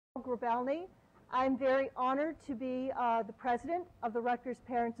Grabelny. I'm very honored to be the president of the Rutgers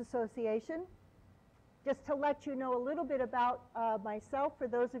Parents Association. Just to let you know a little bit about myself, for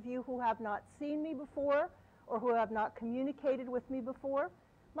those of you who have not seen me before or who have not communicated with me before,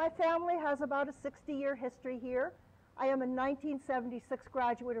 my family has about a 60-year history here. I am a 1976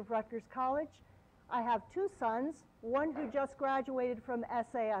 graduate of Rutgers College. I have two sons, one who just graduated from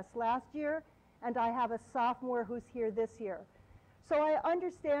SAS last year, and I have a sophomore who's here this year. So I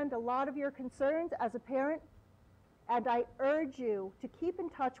understand a lot of your concerns as a parent, and I urge you to keep in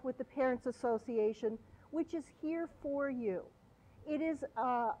touch with the Parents Association, which is here for you. It is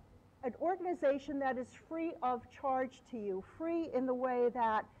an organization that is free of charge to you, free in the way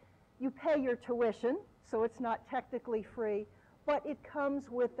that you pay your tuition, so it's not technically free, but it comes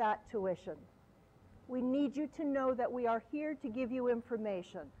with that tuition. We need you to know that we are here to give you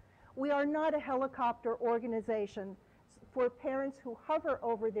information. We are not a helicopter organization for parents who hover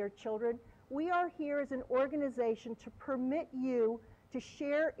over their children. We are here as an organization to permit you to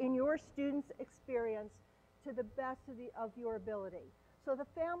share in your students' experience to the best of your ability. So the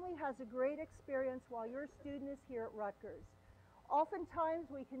family has a great experience while your student is here at Rutgers. Oftentimes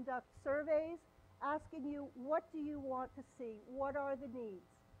we conduct surveys asking you, what do you want to see? What are the needs?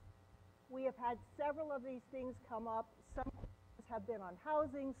 We have had several of these things come up. Some questions have been on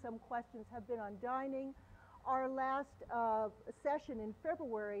housing, some questions have been on dining. Our last session in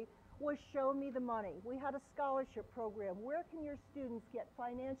February was Show Me the Money. We had a scholarship program. Where can your students get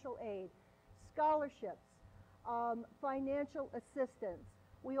financial aid, scholarships, financial assistance?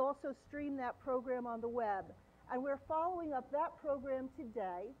 We also stream that program on the web. And we're following up that program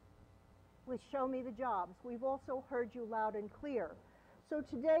today with Show Me the Jobs. We've also heard you loud and clear. So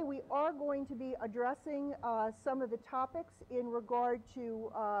today we are going to be addressing some of the topics in regard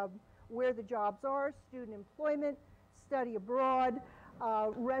to where the jobs are, student employment, study abroad,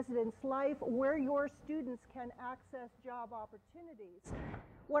 residence life, where your students can access job opportunities.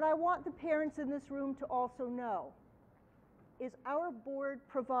 What I want the parents in this room to also know is our board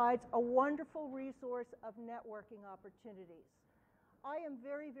provides a wonderful resource of networking opportunities. I am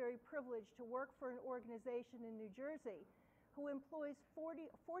very, very privileged to work for an organization in New Jersey who employs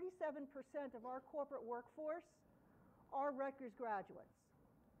 47% of our corporate workforce are Rutgers graduates.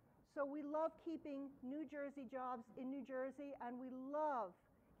 So we love keeping New Jersey jobs in New Jersey, and we love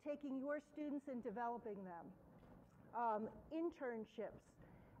taking your students and developing them. Internships,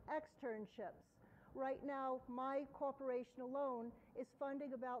 externships. Right now, my corporation alone is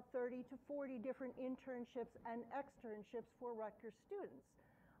funding about 30 to 40 different internships and externships for Rutgers students.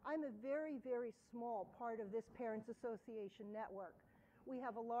 I'm a very, very small part of this Parents Association network. We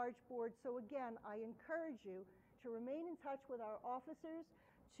have a large board, so again, I encourage you to remain in touch with our officers,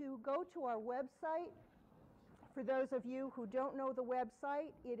 to go to our website. For those of you who don't know the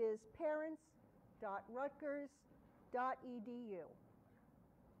website, it is parents.rutgers.edu.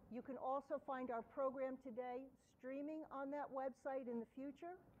 You can also find our program today streaming on that website in the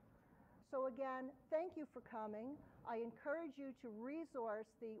future. So again, thank you for coming. I encourage you to resource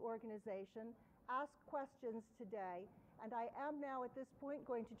the organization, ask questions today, and I am now at this point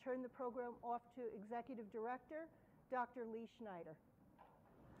going to turn the program off to Executive Director, Dr. Lee Schneider.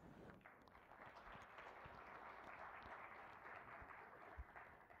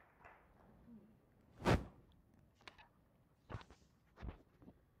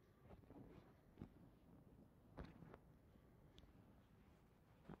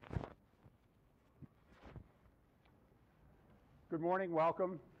 Good morning,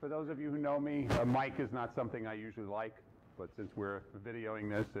 welcome. For those of you who know me, a mic is not something I usually like, but since we're videoing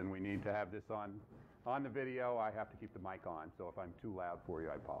this and we need to have this on the video, I have to keep the mic on. So if I'm too loud for you,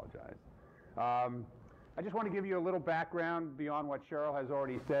 I apologize. I just want to give you a little background beyond what Cheryl has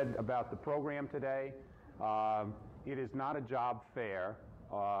already said about the program today. It is not a job fair.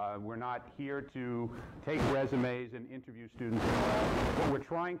 We're not here to take resumes and interview students. What we're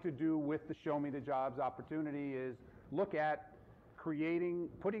trying to do with the Show Me the Jobs opportunity is look at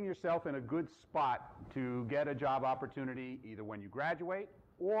putting yourself in a good spot to get a job opportunity either when you graduate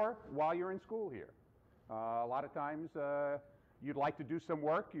or while you're in school here. A lot of times you'd like to do some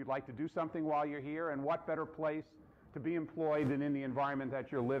work, you'd like to do something while you're here, and what better place to be employed than in the environment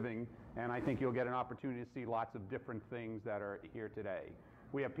that you're living, and I think you'll get an opportunity to see lots of different things that are here today.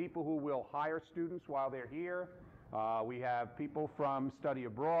 We have people who will hire students while they're here. We have people from study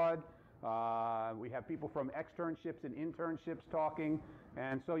abroad. We have people from externships and internships talking,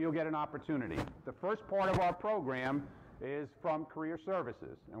 and so you'll get an opportunity. The first part of our program is from career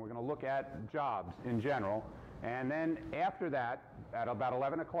services, and we're going to look at jobs in general. And then after that, at about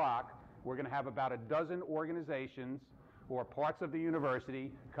 11 o'clock, we're going to have about a dozen organizations or parts of the university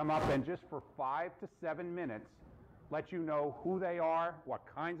come up and just for 5 to 7 minutes let you know who they are, what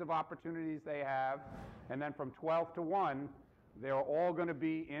kinds of opportunities they have, and then from 12 to 1, they're all going to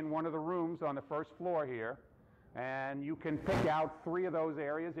be in one of the rooms on the first floor here, and you can pick out 3 of those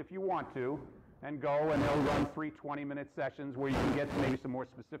areas if you want to, and go, and they'll run 3 20-minute sessions where you can get maybe some more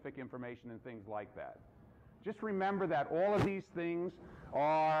specific information and things like that. Just remember that all of these things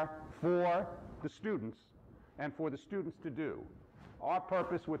are for the students and for the students to do. Our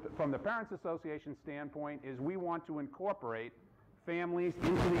purpose from the Parents Association standpoint is we want to incorporate families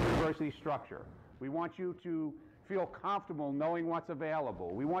into the university structure. We want you to feel comfortable knowing what's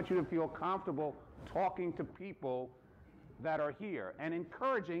available. We want you to feel comfortable talking to people that are here and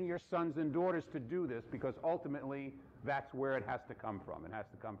encouraging your sons and daughters to do this, because ultimately that's where it has to come from. It has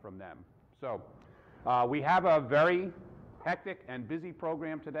to come from them. So we have a very hectic and busy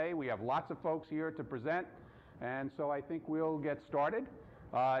program today. We have lots of folks here to present, and so I think we'll get started.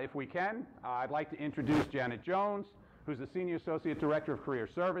 If we can, I'd like to introduce Janet Jones, who's the Senior Associate Director of Career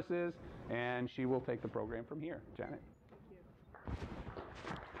Services, and she will take the program from here. Janet.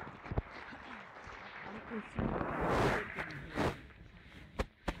 Thank you.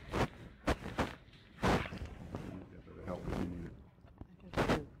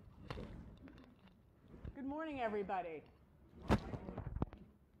 Good morning, everybody.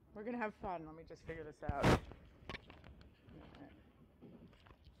 We're going to have fun. Let me just figure this out.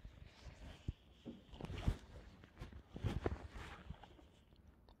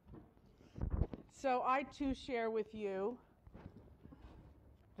 So I, too, share with you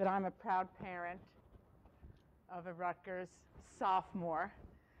that I'm a proud parent of a Rutgers sophomore.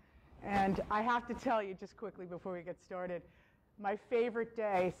 And I have to tell you, just quickly before we get started, my favorite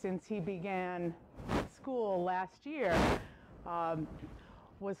day since he began school last year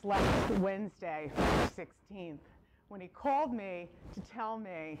was last Wednesday, March 16th, when he called me to tell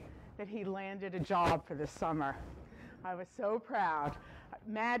me that he landed a job for this summer. I was so proud.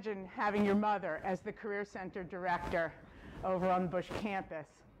 Imagine having your mother as the Career Center director over on the Bush campus.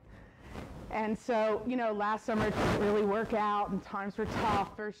 And so, you know, last summer it didn't really work out and times were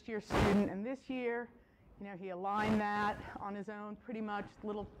tough, first-year student. And this year, you know, he aligned that on his own pretty much,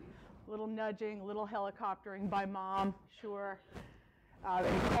 little nudging, little helicoptering by mom, sure. And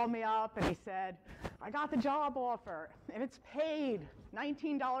he called me up and he said, I got the job offer and it's paid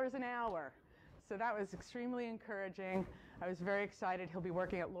 $19 an hour. So that was extremely encouraging. I was very excited. He'll be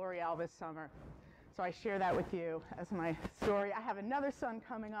working at L'Oreal this summer. So I share that with you as my story. I have another son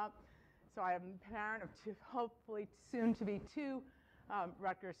coming up. So I am a parent of hopefully soon to be 2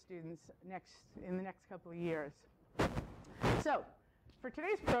 Rutgers students in the next couple of years. So for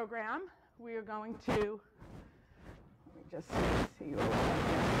today's program, we are going to, let me just see you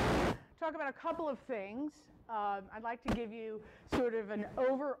here, talk about a couple of things. I'd like to give you sort of an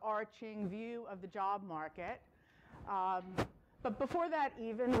overarching view of the job market. But before that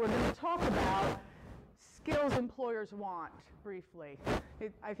even, we're going to talk about skills employers want, briefly.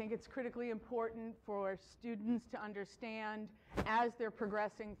 I think it's critically important for students to understand, as they're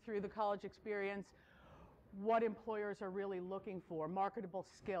progressing through the college experience, what employers are really looking for, marketable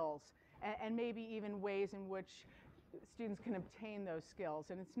skills, and maybe even ways in which students can obtain those skills.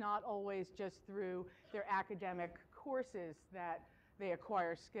 And it's not always just through their academic courses that they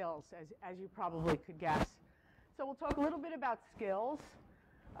acquire skills, as you probably could guess. So we'll talk a little bit about skills.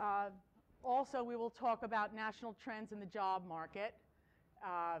 Also, we will talk about national trends in the job market,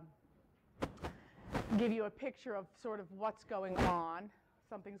 give you a picture of sort of what's going on.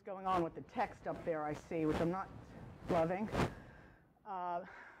 Something's going on with the text up there, I see, which I'm not loving.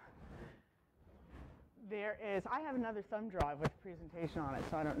 There is, I have another thumb drive with a presentation on it,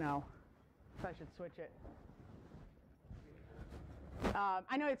 so I don't know if I should switch it.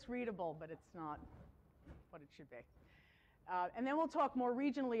 I know it's readable, but it's not what it should be. And then we'll talk more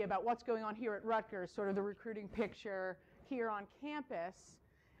regionally about what's going on here at Rutgers, sort of the recruiting picture here on campus.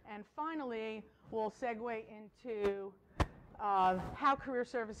 And finally, we'll segue into how career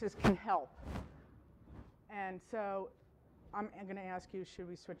services can help. And so I'm going to ask you, should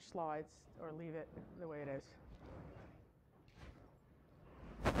we switch slides or leave it the way it is?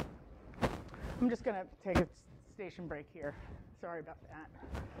 I'm just going to take a station break here. Sorry about that.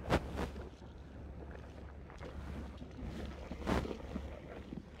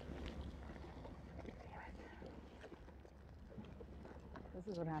 This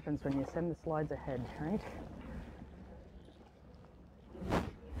is what happens when you send the slides ahead, right?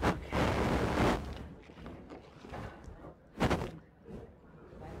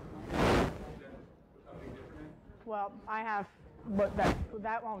 Well, I have, but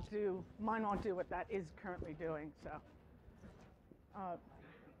that won't do, mine won't do what that is currently doing, so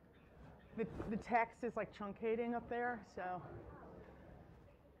The text is like truncating up there, so.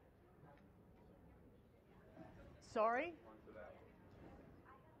 Sorry?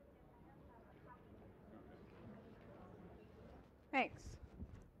 Thanks.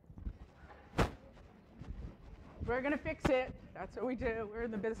 We're going to fix it. That's what we do. We're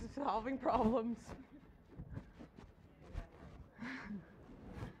in the business of solving problems.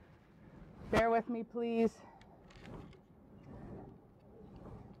 Bear with me, please.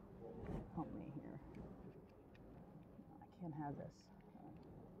 Help me here. I can't have this.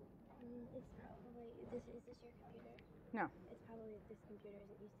 It's probably, is this your computer? No. It's probably this computer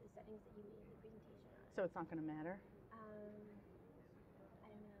isn't used to the settings that you made in the presentation on. So it's not going to matter? I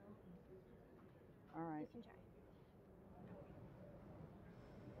don't know. All right. You can try.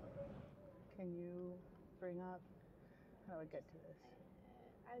 Can you bring up, how do I get to this?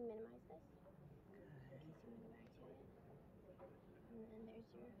 I would minimize this in case you want to go back to it. And then there's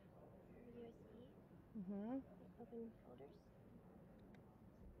your USB. Mm-hmm. Open folders.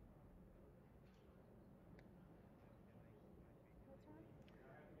 What's wrong?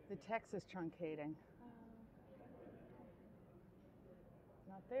 The text is truncating.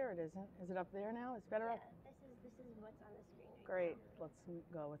 Not there, it isn't. Is it up there now? It's better Yeah, up? this is what's on the screen right Great. now. Let's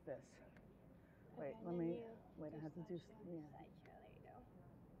go with this. Wait, Okay, let then me, you wait, I have to do, yeah. slideshow. There you go.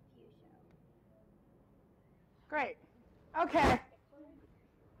 View show. Great. Okay.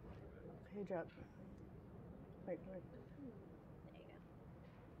 Page up. Wait. There you go.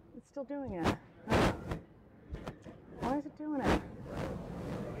 It's still doing it. Why is it doing it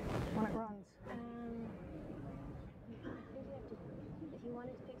when it runs? I think you have to, if you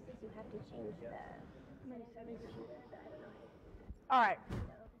wanted to fix this, you have to change the settings. All right. So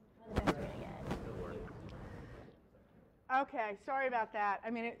this is probably the best way to get. Okay, sorry about that. I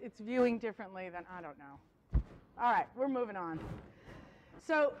mean, it's viewing differently than, I don't know. All right, we're moving on.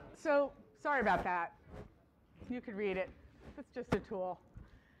 So sorry about that. You could read it. It's just a tool.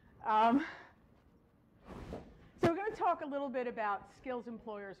 So we're going to talk a little bit about skills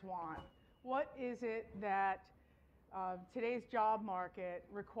employers want. What is it that today's job market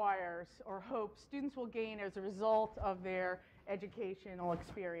requires or hopes students will gain as a result of their educational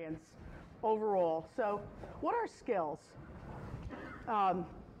experience overall? So what are skills?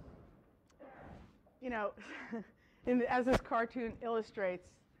 You know, as this cartoon illustrates,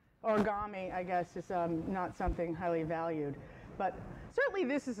 origami, I guess, is not something highly valued. But certainly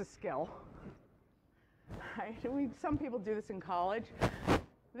this is a skill. Right? Some people do this in college.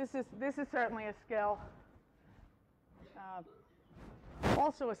 This is certainly a skill.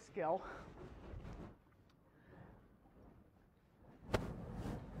 Also a skill.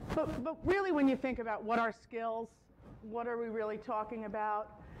 But really, when you think about what are skills, what are we really talking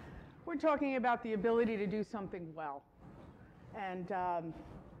about? We're talking about the ability to do something well. And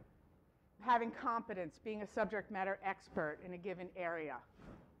having competence, being a subject matter expert in a given area.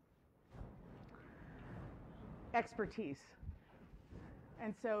 Expertise.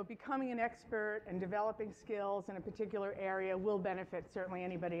 And so becoming an expert and developing skills in a particular area will benefit certainly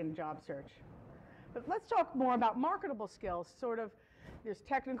anybody in a job search. But let's talk more about marketable skills. Sort of, there's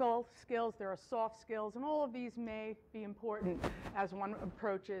technical skills, there are soft skills, and all of these may be important as one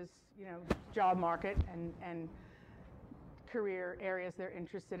approaches, you know, job market and career areas they're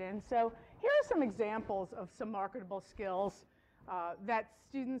interested in. So here are some examples of some marketable skills that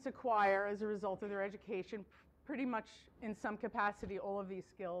students acquire as a result of their education. Pretty much in some capacity, all of these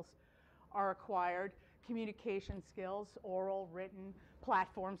skills are acquired. Communication skills, oral, written,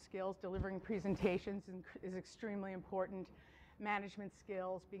 platform skills, delivering presentations is extremely important. Management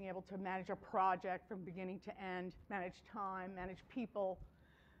skills, being able to manage a project from beginning to end, manage time, manage people,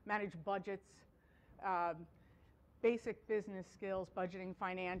 manage budgets, basic business skills, budgeting,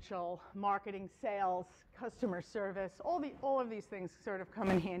 financial, marketing, sales, customer service, all of these things sort of come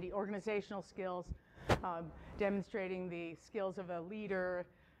in handy. Organizational skills, demonstrating the skills of a leader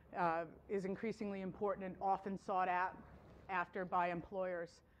is increasingly important and often sought after by employers.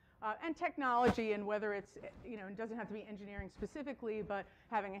 And technology, and whether it's, you know, it doesn't have to be engineering specifically, but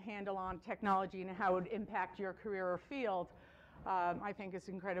having a handle on technology and how it would impact your career or field, I think is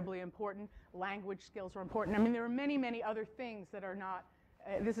incredibly important. Language skills are important. I mean, there are many, many other things that are not,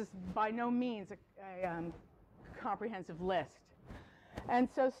 this is by no means a comprehensive list. And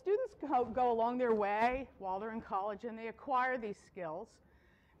so students go along their way while they're in college, and they acquire these skills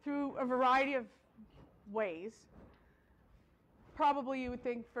through a variety of ways. Probably you would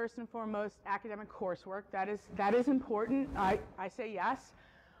think first and foremost academic coursework. That is important. I say yes.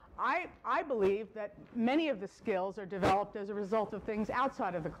 I believe that many of the skills are developed as a result of things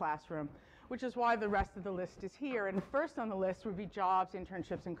outside of the classroom, which is why the rest of the list is here. And first on the list would be jobs,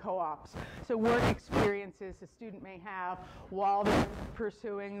 internships, and co-ops. So work experiences a student may have while they're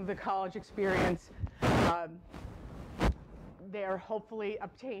pursuing the college experience. They're hopefully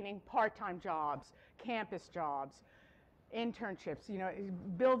obtaining part-time jobs, campus jobs, internships. You know,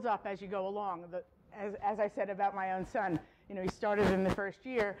 it builds up as you go along. As I said about my own son, you know, he started in the first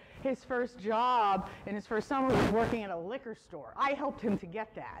year. His first job in his first summer was working at a liquor store. I helped him to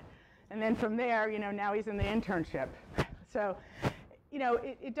get that. And then from there, you know, now he's in the internship. So, you know,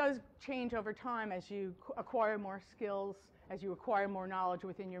 it does change over time as you acquire more skills, as you acquire more knowledge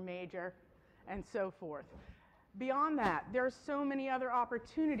within your major, and so forth. Beyond that, there are so many other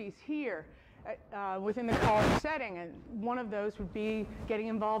opportunities here within the college setting, and one of those would be getting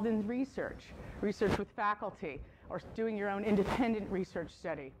involved in research with faculty, or doing your own independent research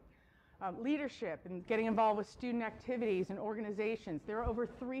study. Leadership and getting involved with student activities and organizations. There are over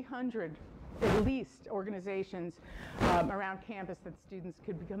 300, at least, organizations around campus that students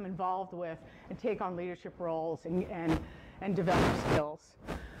could become involved with and take on leadership roles and develop skills.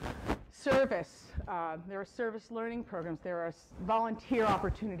 Service, there are service learning programs, there are volunteer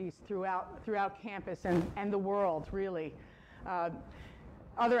opportunities throughout campus and the world, really.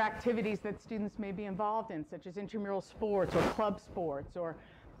 Other activities that students may be involved in, such as intramural sports or club sports, or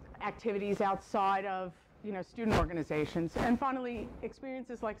activities outside of, you know, student organizations. And finally,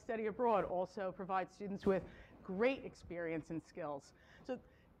 experiences like study abroad also provide students with great experience and skills. So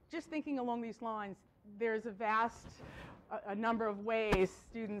just thinking along these lines, there's a number of ways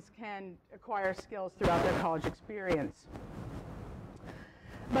students can acquire skills throughout their college experience.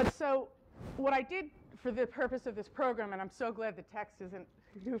 But so what I did for the purpose of this program, and I'm so glad the text isn't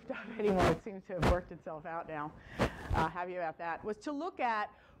goofed up anymore, it seems to have worked itself out now, happy about that, was to look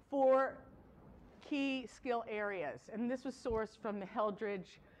at 4 key skill areas. And this was sourced from the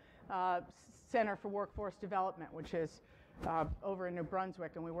Heldridge Center for Workforce Development, which is over in New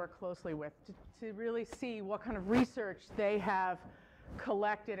Brunswick, and we work closely with, to really see what kind of research they have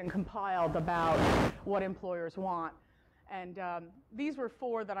collected and compiled about what employers want. And these were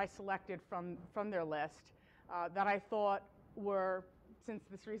 4 that I selected from their list that I thought were, since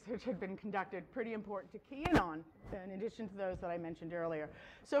this research had been conducted, pretty important to key in on, in addition to those that I mentioned earlier.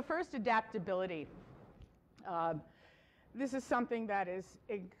 So first, adaptability. This is something that is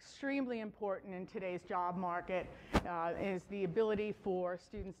extremely important in today's job market, is the ability for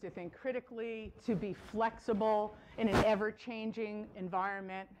students to think critically, to be flexible in an ever-changing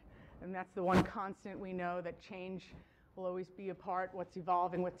environment. And that's the one constant we know, that change will always be a part, what's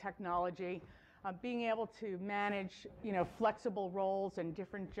evolving with technology. Being able to manage, you know, flexible roles and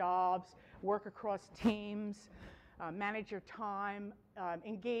different jobs, work across teams, manage your time,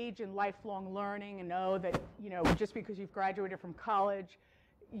 engage in lifelong learning, and know that, you know, just because you've graduated from college,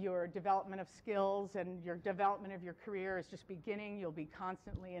 your development of skills and your development of your career is just beginning. You'll be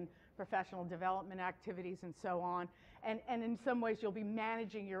constantly in professional development activities and so on. And in some ways, you'll be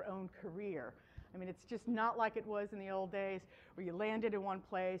managing your own career. I mean, it's just not like it was in the old days where you landed in one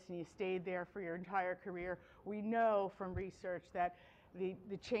place and you stayed there for your entire career. We know from research that the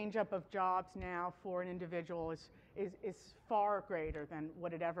change up of jobs now for an individual is far greater than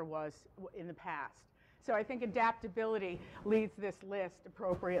what it ever was in the past. So I think adaptability leads this list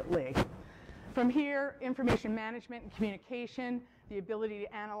appropriately. From here, information management and communication, the ability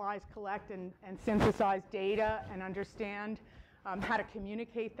to analyze, collect, and synthesize data and understand how to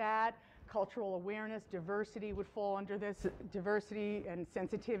communicate that. Cultural awareness, diversity would fall under this, diversity and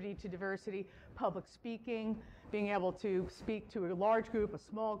sensitivity to diversity, public speaking, being able to speak to a large group, a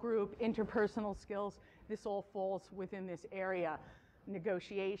small group, interpersonal skills, this all falls within this area.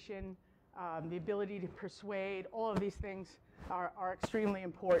 Negotiation, the ability to persuade, all of these things are extremely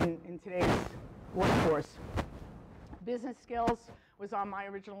important in today's workforce. Business skills was on my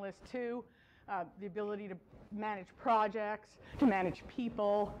original list too. The ability to manage projects, to manage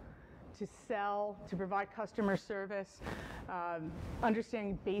people, to sell, to provide customer service,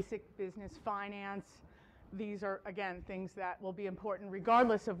 understanding basic business finance. These are, again, things that will be important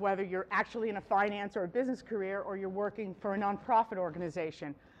regardless of whether you're actually in a finance or a business career or you're working for a nonprofit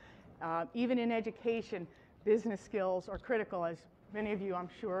organization. Even in education, business skills are critical, as many of you, I'm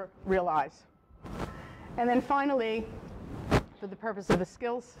sure, realize. And then finally, for the purpose of the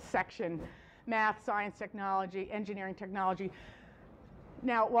skills section, math, science, technology, engineering, technology.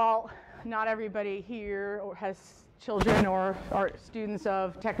 Now, while not everybody here has children or are students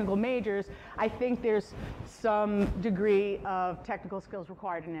of technical majors, I think there's some degree of technical skills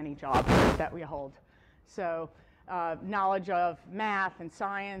required in any job that we hold. So knowledge of math and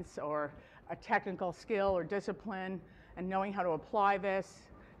science, or a technical skill or discipline, and knowing how to apply this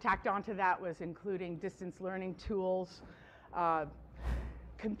tacked onto that was including distance learning tools,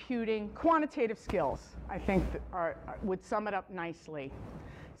 computing, quantitative skills, I think would sum it up nicely.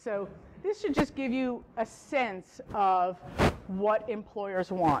 So this should just give you a sense of what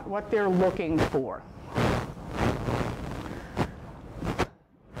employers want, what they're looking for.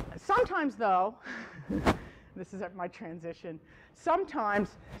 Sometimes though, this is my transition, sometimes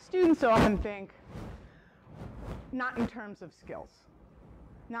students often think not in terms of skills,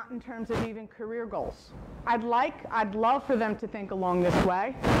 not in terms of even career goals. I'd love for them to think along this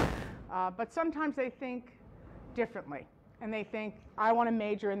way, but sometimes they think differently. And they think, I want to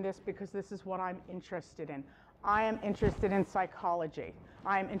major in this because this is what I'm interested in. I am interested in psychology.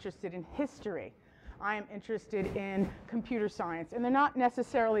 I am interested in history. I am interested in computer science. And they're not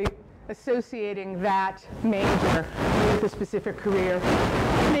necessarily associating that major with a specific career.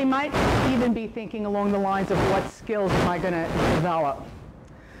 And they might even be thinking along the lines of what skills am I going to develop.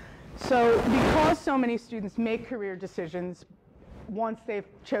 So because so many students make career decisions once they've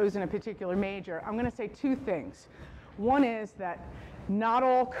chosen a particular major, I'm going to say two things. One is that not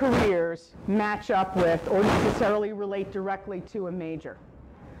all careers match up with or necessarily relate directly to a major.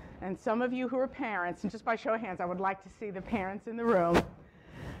 And some of you who are parents, and just by show of hands, I would like to see the parents in the room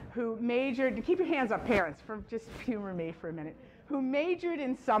who majored, keep your hands up, parents, just humor me for a minute, who majored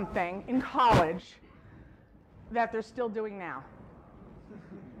in something in college that they're still doing now.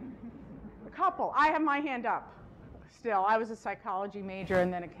 A couple. I have my hand up still. I was a psychology major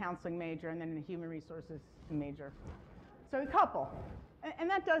and then a counseling major and then a human resources major. So a couple. And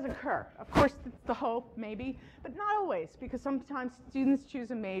that does occur. Of course, it's the hope, maybe, but not always, because sometimes students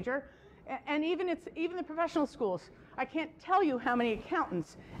choose a major. And even the professional schools, I can't tell you how many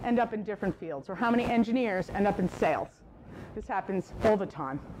accountants end up in different fields or how many engineers end up in sales. This happens all the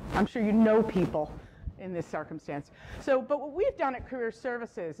time. I'm sure you know people in this circumstance. So, but what we've done at Career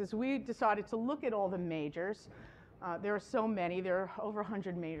Services is we decided to look at all the majors. There are so many. There are over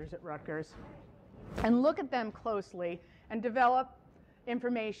 100 majors at Rutgers. And look at them closely and develop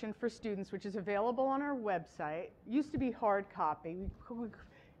information for students, which is available on our website. Used to be hard copy. We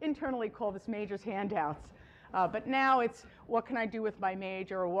internally call this majors handouts. But now it's what can I do with my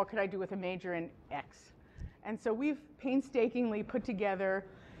major, or what could I do with a major in X. And so we've painstakingly put together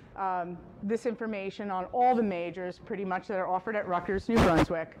this information on all the majors pretty much that are offered at Rutgers, New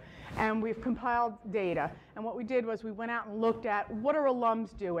Brunswick. And we've compiled data. And what we did was we went out and looked at what are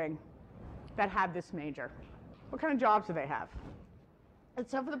alums doing that have this major. What kind of jobs do they have? And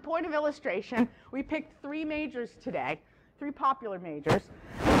so for the point of illustration, we picked 3 majors today, 3 popular majors.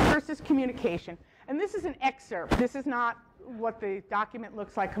 The first is communication. And this is an excerpt. This is not what the document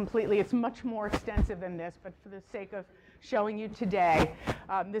looks like completely. It's much more extensive than this, but for the sake of showing you today,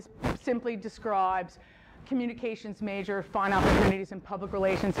 this simply describes communications major, find opportunities in public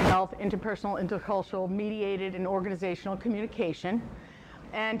relations, health, interpersonal, intercultural, mediated, and organizational communication,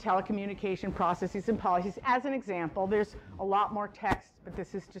 and telecommunication processes and policies. As an example, there's a lot more text, but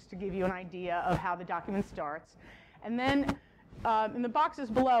this is just to give you an idea of how the document starts. And then in the boxes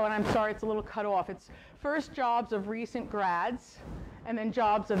below, and I'm sorry it's a little cut off, it's first jobs of recent grads, and then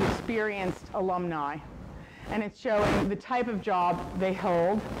jobs of experienced alumni. And it's showing the type of job they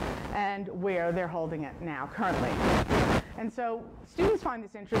hold and where they're holding it now, currently. And so students find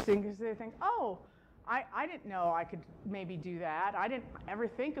this interesting because they think, oh, I didn't know I could maybe do that. I didn't ever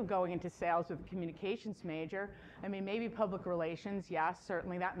think of going into sales with a communications major. I mean, maybe public relations, yes,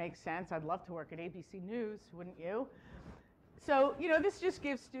 certainly that makes sense. I'd love to work at ABC News, wouldn't you? So, you know, this just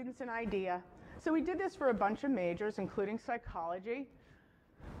gives students an idea. So we did this for a bunch of majors, including psychology,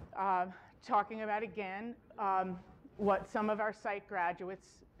 talking about, again, what some of our psych graduates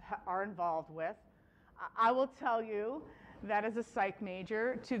are involved with. I will tell you that as a psych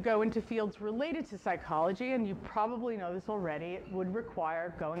major, to go into fields related to psychology, and you probably know this already, it would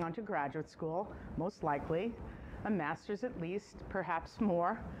require going on to graduate school, most likely, a master's at least, perhaps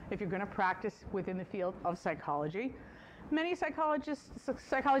more, if you're going to practice within the field of psychology. Many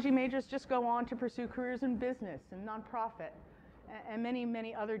psychology majors just go on to pursue careers in business and nonprofit, and many,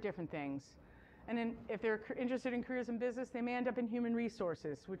 many other different things. And then if they're interested in careers in business, they may end up in human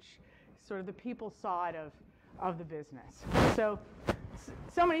resources, which is sort of the people side of the business. So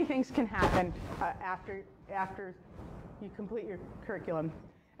many things can happen after you complete your curriculum.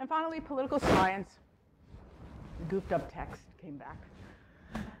 And finally, political science. Goofed up text came back.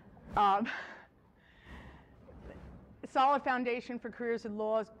 Solid foundation for careers in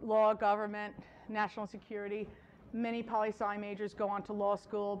law, government, national security. Many poli-sci majors go on to law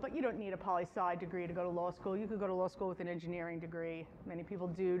school, but you don't need a poli-sci degree to go to law school. You could go to law school with an engineering degree. Many people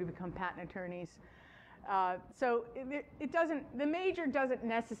do to become patent attorneys. So the major doesn't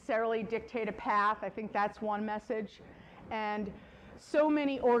necessarily dictate a path. I think that's one message. And so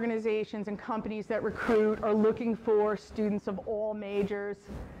many organizations and companies that recruit are looking for students of all majors.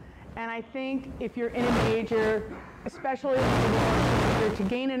 And I think if you're in a major, especially if you're major, to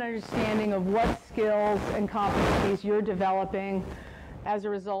gain an understanding of what skills and competencies you're developing as a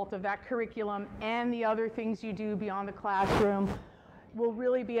result of that curriculum and the other things you do beyond the classroom will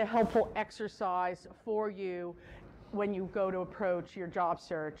really be a helpful exercise for you when you go to approach your job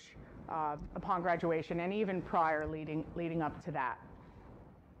search upon graduation and even prior leading up to that.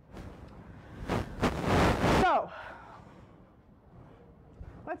 So,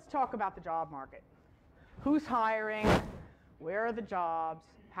 let's talk about the job market. Who's hiring? Where are the jobs?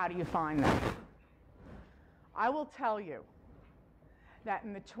 How do you find them? I will tell you that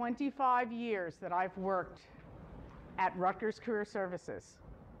in the 25 years that I've worked at Rutgers Career Services,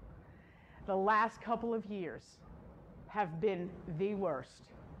 the last couple of years have been the worst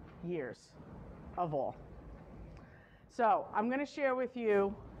years of all. So I'm going to share with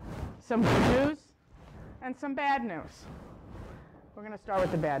you some good news and some bad news. We're going to start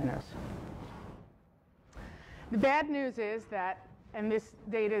with the bad news. The bad news is that, and this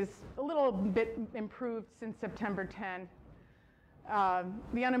data is a little bit improved since September 10,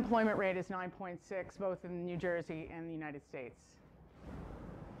 the unemployment rate is 9.6, both in New Jersey and the United States.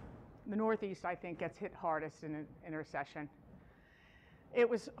 The Northeast, I think, gets hit hardest in a recession. It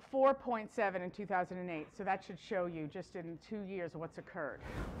was 4.7 in 2008, so that should show you just in 2 years what's occurred.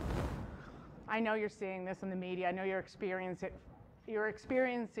 I know you're seeing this in the media. I know you're experiencing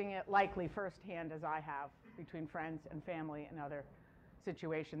it likely firsthand, as I have, between friends and family and other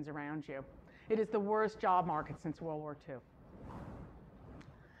situations around you. It is the worst job market since World War II.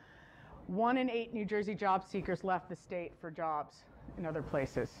 1 in 8 New Jersey job seekers left the state for jobs in other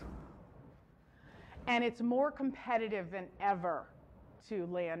places. And it's more competitive than ever to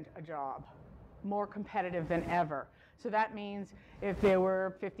land a job. More competitive than ever. So that means if there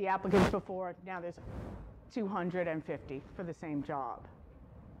were 50 applicants before, now there's 250 for the same job.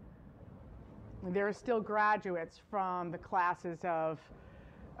 There are still graduates from the classes of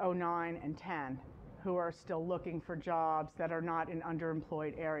 09 and 10 who are still looking for jobs that are not in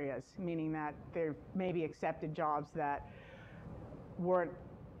underemployed areas, meaning that they've maybe accepted jobs that weren't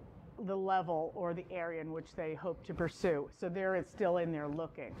the level or the area in which they hope to pursue. So they're still in there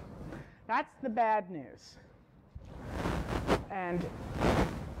looking. That's the bad news. And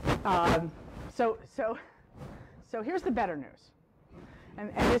so here's the better news.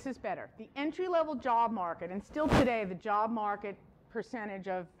 And this is better. The entry-level job market, and still today the job market percentage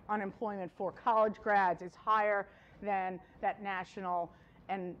of unemployment for college grads is higher than that national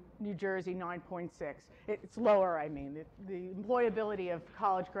and New Jersey 9.6. It's lower, I mean. The employability of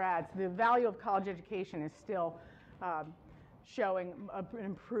college grads, the value of college education is still showing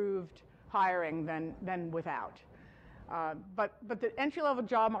improved hiring than without. But the entry-level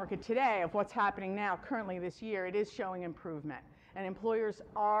job market today of what's happening now, currently this year, it is showing improvement. And employers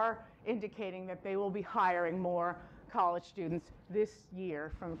are indicating that they will be hiring more college students this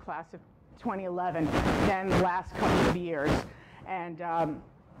year from the class of 2011 than the last couple of years. And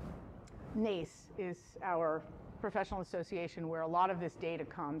NACE is our professional association where a lot of this data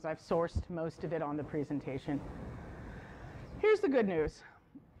comes. I've sourced most of it on the presentation. Here's the good news.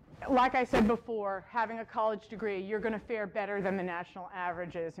 Like I said before, having a college degree, you're going to fare better than the national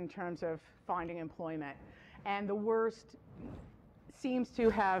averages in terms of finding employment. And the worst seems to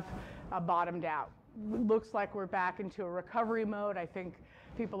have bottomed out. Looks like we're back into a recovery mode. I think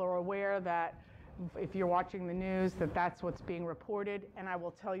people are aware that if you're watching the news, that's what's being reported. And I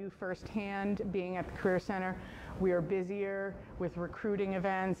will tell you firsthand, being at the Career Center, we are busier with recruiting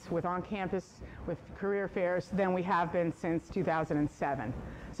events, with on-campus, with career fairs than we have been since 2007.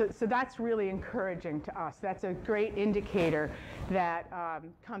 So that's really encouraging to us. That's a great indicator that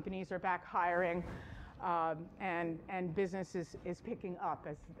companies are back hiring and business is picking up,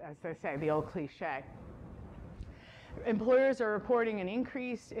 as they say, the old cliche. Employers are reporting an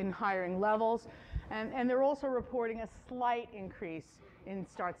increase in hiring levels, and they're also reporting a slight increase in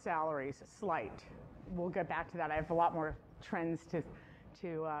start salaries, slight. We'll get back to that. I have a lot more trends to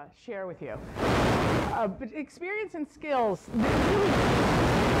share with you. But experience and skills,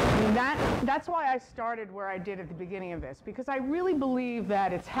 that's why I started where I did at the beginning of this, because I really believe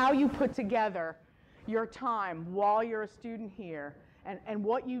that it's how you put together your time while you're a student here and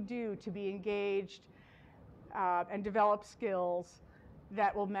what you do to be engaged and develop skills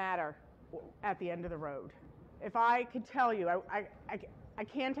that will matter at the end of the road. If I could tell you, I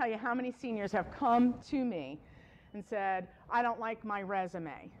can't tell you how many seniors have come to me and said, I don't like my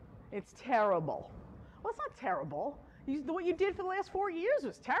resume. It's terrible. Well, it's not terrible. What you did for the last 4 years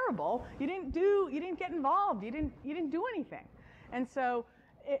was terrible. You didn't get involved. You didn't do anything. And so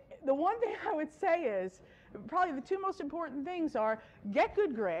the one thing I would say is, probably the two most important things are get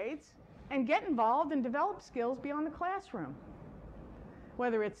good grades and get involved and develop skills beyond the classroom.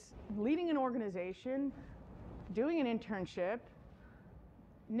 Whether it's leading an organization, doing an internship,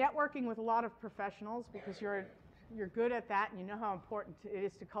 networking with a lot of professionals because you're good at that and you know how important it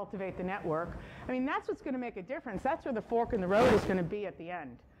is to cultivate the network. I mean, that's what's going to make a difference. That's where the fork in the road is going to be at the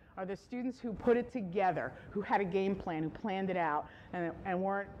end. Are the students who put it together, who had a game plan, who planned it out, and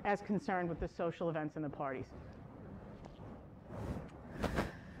weren't as concerned with the social events and the parties.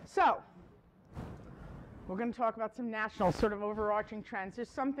 So, we're going to talk about some national sort of overarching trends. There's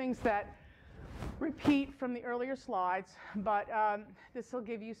some things that repeat from the earlier slides, but this will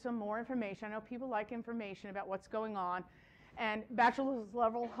give you some more information. I know people like information about what's going on, and bachelor's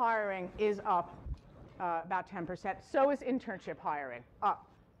level hiring is up about 10%. So is internship hiring, up.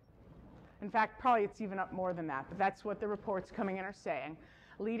 In fact, probably it's even up more than that, but that's what the reports coming in are saying.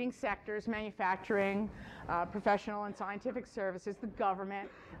 Leading sectors, manufacturing, professional and scientific services, the government,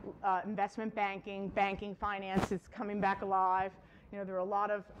 investment banking, banking, finance is coming back alive. You know, there were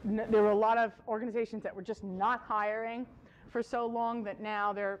a lot of organizations that were just not hiring for so long that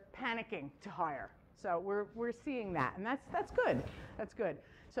now they're panicking to hire. So we're seeing that, and that's good. That's good.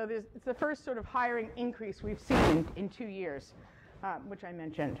 So it's the first sort of hiring increase we've seen in 2 years, which I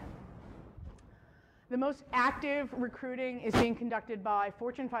mentioned. The most active recruiting is being conducted by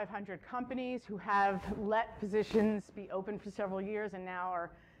Fortune 500 companies who have let positions be open for several years and now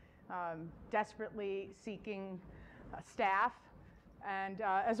are desperately seeking staff, and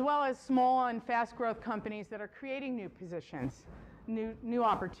as well as small and fast growth companies that are creating new positions, new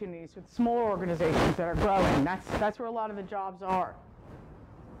opportunities with smaller organizations that are growing. That's where a lot of the jobs are.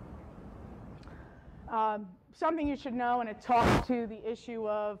 Something you should know, and it talks to the issue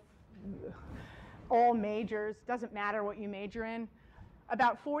of all majors, doesn't matter what you major in.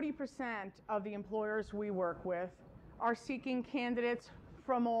 About 40% of the employers we work with are seeking candidates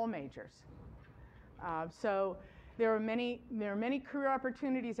from all majors. So there are many career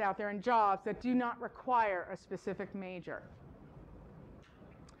opportunities out there and jobs that do not require a specific major.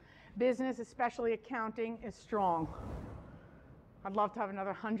 Business, especially accounting, is strong. I'd love to have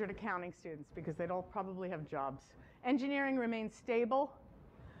another 100 accounting students because they'd all probably have jobs. Engineering remains stable.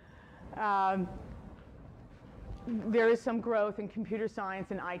 There is some growth in computer science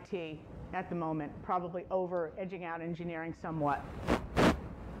and IT at the moment, probably edging out engineering somewhat.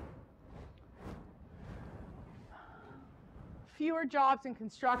 Fewer jobs in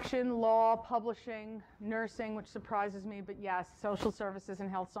construction, law, publishing, nursing, which surprises me, but yes, social services and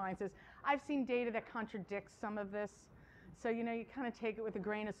health sciences. I've seen data that contradicts some of this, so you kind of take it with a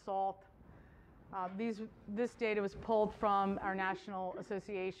grain of salt. This data was pulled from our national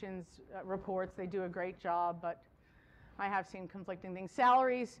association's reports. They do a great job, but I have seen conflicting things.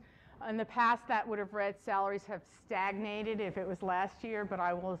 Salaries, in the past that would have read salaries have stagnated if it was last year, but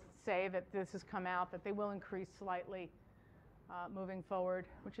I will say that this has come out that they will increase slightly moving forward,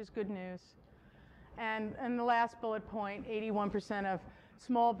 which is good news. And the last bullet point, 81% of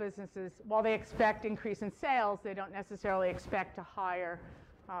small businesses, while they expect increase in sales, they don't necessarily expect to hire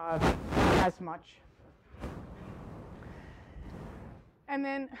as much. And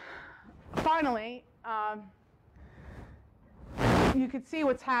then finally, you could see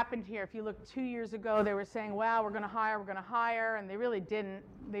what's happened here. If you look 2 years ago, they were saying, wow, we're going to hire, and they really didn't.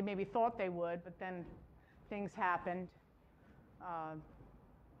 They maybe thought they would, but then things happened.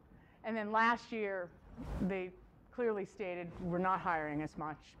 And then last year, they clearly stated we're not hiring as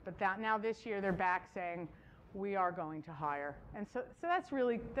much. But now this year, they're back saying we are going to hire. And so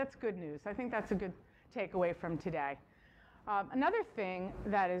that's good news. I think that's a good takeaway from today. Another thing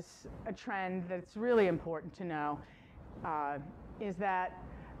that is a trend that's really important to know is that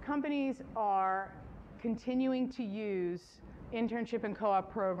companies are continuing to use internship and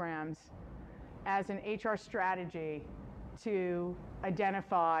co-op programs as an HR strategy to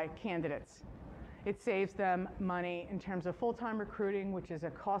identify candidates. It saves them money in terms of full-time recruiting, which is a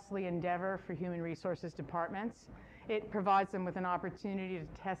costly endeavor for human resources departments. It provides them with an opportunity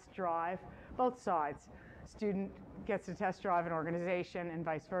to test drive both sides. Student gets to test drive an organization and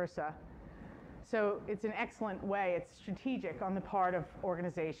vice versa. So it's an excellent way, it's strategic on the part of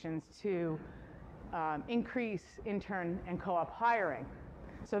organizations to increase intern and co-op hiring.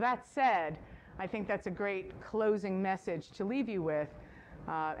 So that said, I think that's a great closing message to leave you with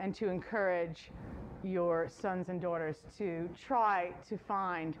and to encourage your sons and daughters to try to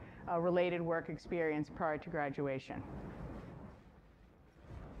find a related work experience prior to graduation.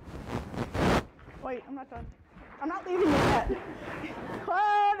 Wait, I'm not done. I'm not leaving you yet.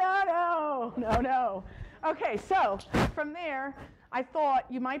 Oh, no. Okay, so from there, I thought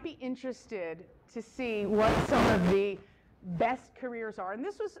you might be interested to see what some of the best careers are. And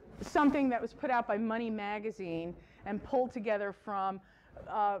this was something that was put out by Money Magazine and pulled together from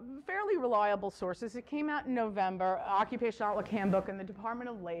fairly reliable sources. It came out in November, Occupational Outlook Handbook and the Department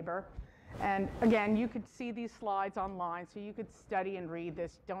of Labor. And again, you could see these slides online, so you could study and read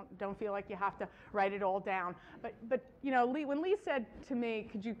this. Don't feel like you have to write it all down. But you know, when Lee said to me,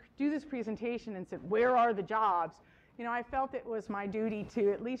 could you do this presentation, and said, where are the jobs? You know, I felt it was my duty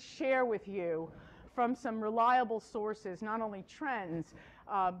to at least share with you from some reliable sources, not only trends,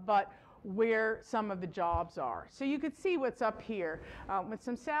 but where some of the jobs are. So you could see what's up here with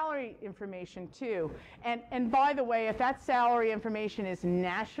some salary information too. And by the way, if that salary information is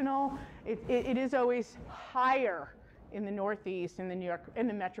national, it is always higher in the Northeast, in the New York, in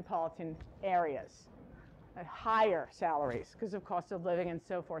the metropolitan areas. Higher salaries because of cost of living and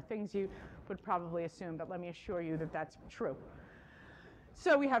so forth, things you would probably assume, but let me assure you that that's true.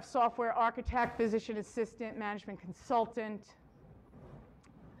 So we have software architect, physician assistant, management consultant.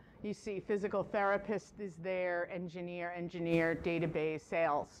 You see physical therapist is there, engineer, database,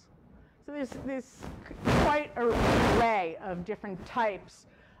 sales. So there's quite an array of different types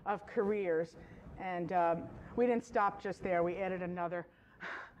of careers. And we didn't stop just there. We added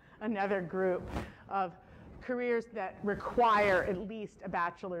another group of careers that require at least a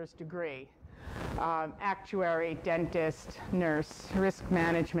bachelor's degree. Actuary, dentist, nurse, risk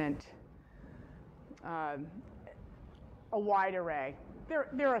management, a wide array.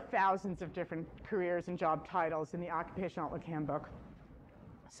 There are thousands of different careers and job titles in the Occupational Outlook Handbook.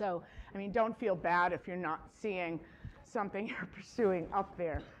 So, I mean, don't feel bad if you're not seeing something you're pursuing up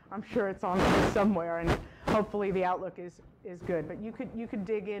there. I'm sure it's on there somewhere, and hopefully the outlook is good. But you could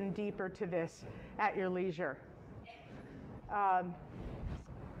dig in deeper to this at your leisure.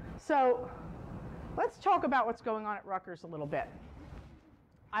 So let's talk about what's going on at Rutgers a little bit.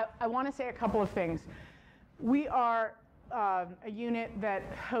 I want to say a couple of things. We are a unit that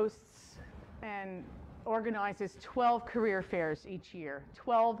hosts and organizes 12 career fairs each year,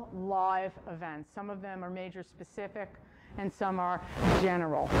 12 live events. Some of them are major specific and some are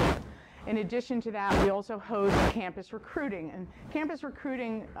general. In addition to that, we also host campus recruiting. And campus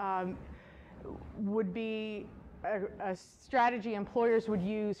recruiting would be a strategy employers would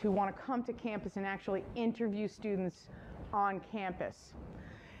use who want to come to campus and actually interview students on campus.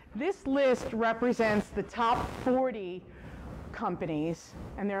 This list represents the top 40 companies,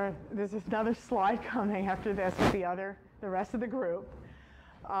 and there's another slide coming after this with the rest of the group,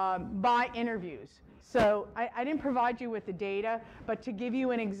 by interviews. So I didn't provide you with the data, but to give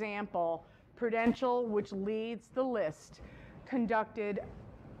you an example, Prudential, which leads the list, conducted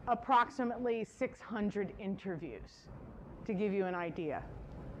approximately 600 interviews, to give you an idea.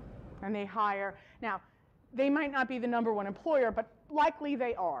 And they hire, now, they might not be the #1 employer, but likely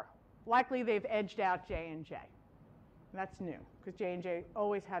they are. Likely they've edged out J&J. That's new, because J&J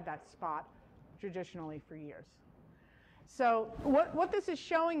always had that spot traditionally for years. So what this is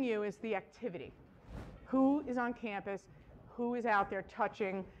showing you is the activity. Who is on campus, who is out there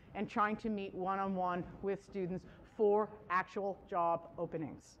touching and trying to meet one-on-one with students for actual job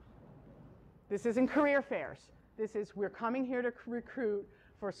openings. This isn't career fairs. This is, we're coming here to recruit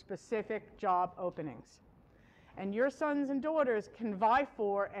for specific job openings. And your sons and daughters can vie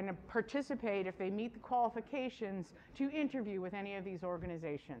for and participate, if they meet the qualifications, to interview with any of these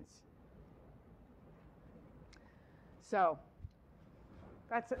organizations. So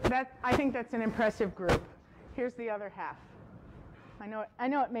I think that's an impressive group. Here's the other half. I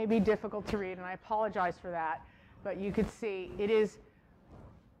know it may be difficult to read, and I apologize for that, but you could see it is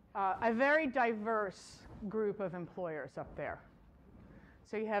a very diverse group of employers up there.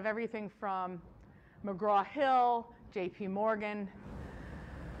 So you have everything from McGraw-Hill, J.P. Morgan,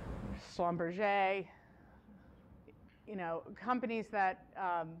 Schlumberger, you know, companies that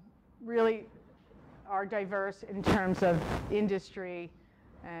really are diverse in terms of industry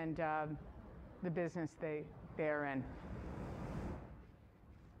and the business they're in.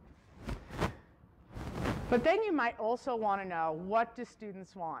 But then you might also want to know, what do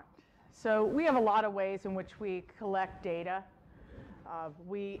students want? So we have a lot of ways in which we collect data.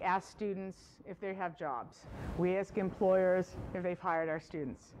 We ask students if they have jobs. We ask employers if they've hired our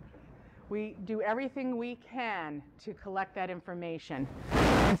students. We do everything we can to collect that information.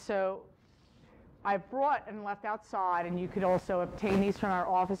 And so I've brought and left outside, and you could also obtain these from our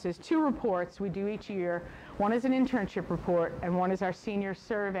offices, 2 reports we do each year. One is an internship report, and one is our senior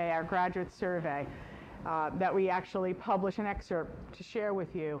survey, our graduate survey. that we actually publish an excerpt to share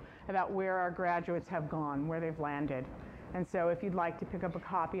with you about where our graduates have gone, where they've landed. And so if you'd like to pick up a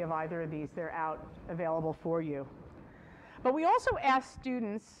copy of either of these, they're out available for you. But we also ask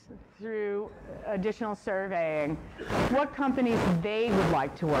students through additional surveying what companies they would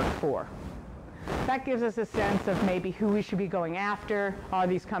like to work for. That gives us a sense of maybe who we should be going after. Are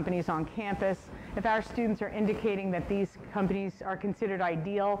these companies on campus? If our students are indicating that these companies are considered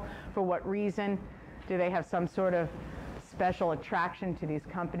ideal, for what reason? Do they have some sort of special attraction to these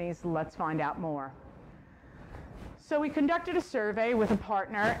companies? Let's find out more. So we conducted a survey with a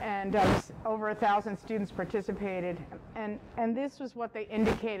partner, and over 1,000 students participated, and this was what they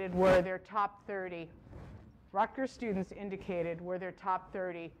indicated were their top 30. Rutgers students indicated were their top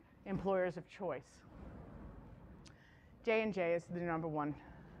 30 employers of choice. J&J is the #1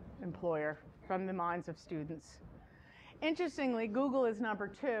 employer from the minds of students. Interestingly, Google is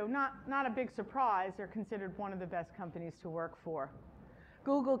 #2. Not a big surprise. They're considered one of the best companies to work for.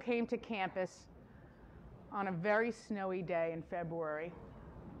 Google came to campus on a very snowy day in February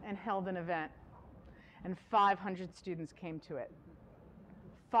and held an event, and 500 students came to it.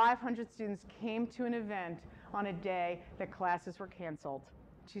 500 students came to an event on a day that classes were canceled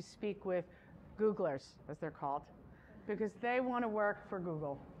to speak with Googlers, as they're called, because they want to work for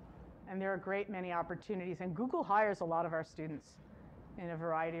Google. And there are a great many opportunities, and Google hires a lot of our students in a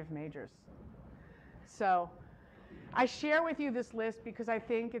variety of majors. So I share with you this list because I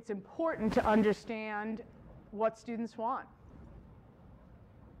think it's important to understand what students want.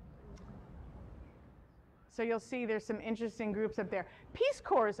 So you'll see there's some interesting groups up there. Peace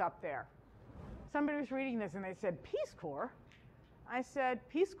Corps is up there. Somebody was reading this and they said, Peace Corps? I said,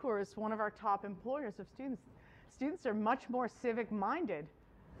 Peace Corps is one of our top employers of students. Students are much more civic-minded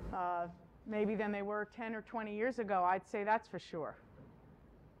maybe than they were 10 or 20 years ago. I'd say that's for sure.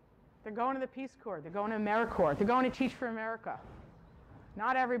 They're going to the Peace Corps. They're going to AmeriCorps. They're going to Teach for America.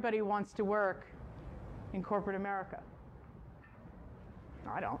 Not everybody wants to work in corporate America.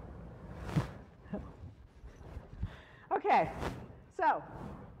 I don't. Okay,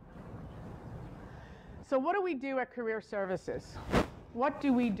 so what do we do at Career Services? What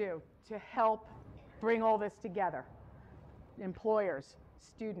do we do to help bring all this together? Employers,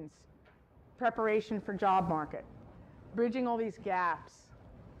 students, preparation for job market, bridging all these gaps.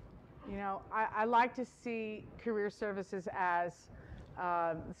 You know, I like to see Career Services as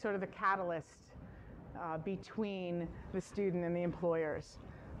sort of the catalyst between the student and the employers.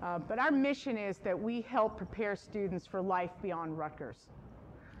 But our mission is that we help prepare students for life beyond Rutgers.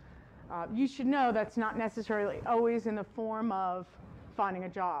 You should know that's not necessarily always in the form of finding a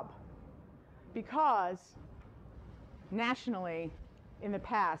job, because nationally, in the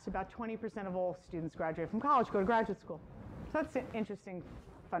past, about 20% of all students graduate from college go to graduate school. So that's an interesting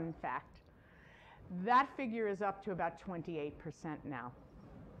fun fact. That figure is up to about 28% now.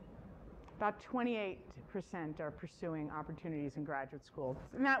 About 28% are pursuing opportunities in graduate school,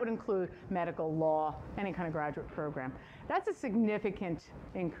 and that would include medical, law, any kind of graduate program. That's a significant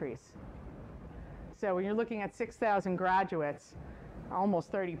increase. So when you're looking at 6,000 graduates,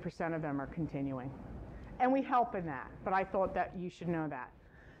 almost 30% of them are continuing. And we help in that, but I thought that you should know that.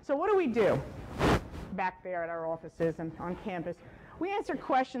 So what do we do back there at our offices and on campus? We answer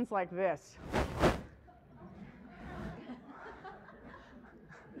questions like this.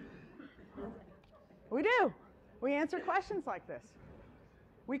 We do. We answer questions like this.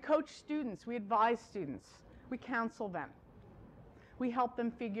 We coach students. We advise students. We counsel them. We help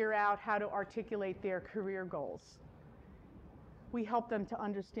them figure out how to articulate their career goals. We help them to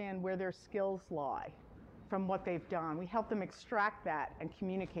understand where their skills lie from what they've done. We help them extract that and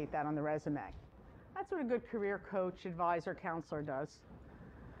communicate that on the resume. That's what a good career coach, advisor, counselor does.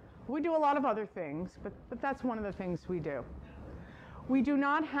 We do a lot of other things, but that's one of the things we do. We do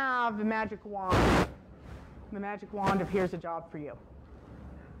not have the magic wand. The magic wand of here's a job for you.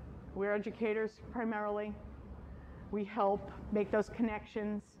 We're educators primarily. We help make those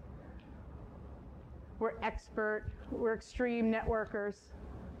connections. We're expert. We're extreme networkers.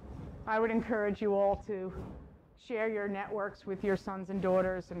 I would encourage you all to share your networks with your sons and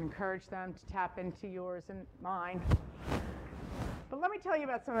daughters and encourage them to tap into yours and mine. But let me tell you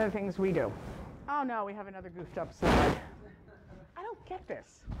about some of the things we do. Oh no, we have another goofed up slide. I don't get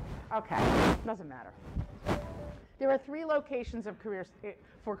this. Okay, doesn't matter. There are 3 locations of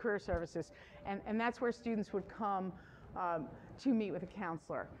for Career Services, and that's where students would come to meet with a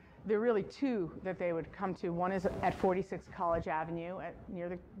counselor. There are really 2 that they would come to. One is at 46 College Avenue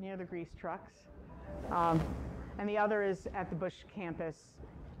near the grease trucks, and the other is at the Bush campus,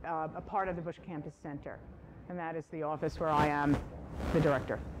 a part of the Bush Campus Center, and that is the office where I am the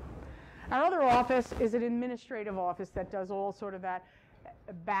director. Our other office is an administrative office that does all sort of that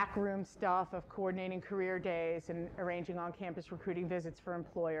backroom stuff of coordinating career days and arranging on-campus recruiting visits for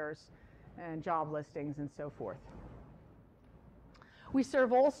employers and job listings and so forth. We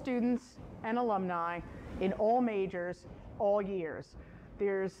serve all students and alumni in all majors, all years.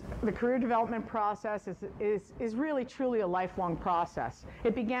 The career development process is really truly a lifelong process.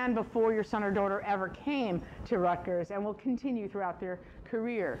 It began before your son or daughter ever came to Rutgers and will continue throughout their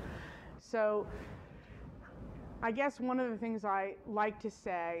career. So I guess one of the things I like to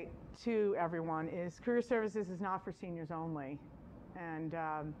say to everyone is career services is not for seniors only. And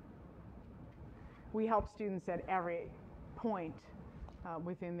we help students at every point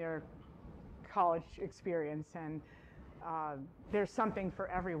within their college experience, and there's something for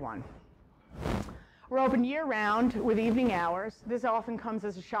everyone. We're open year-round with evening hours. This often comes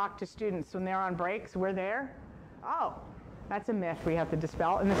as a shock to students. When they're on breaks, we're there. Oh, that's a myth we have to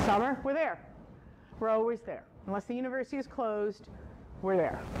dispel. In the summer, we're there. We're always there. Unless the university is closed, we're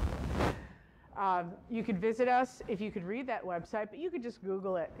there. You could visit us if you could read that website, but you could just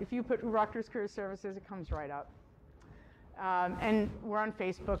Google it. If you put Rutgers Career Services, it comes right up. And we're on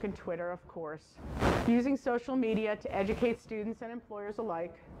Facebook and Twitter, of course, using social media to educate students and employers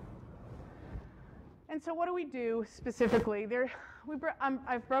alike. And so what do we do specifically?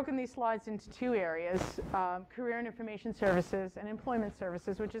 I've broken these slides into two areas, career and information services and employment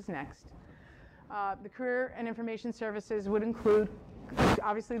services, which is next. The career and information services would include,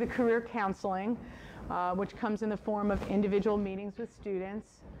 obviously, the career counseling, which comes in the form of individual meetings with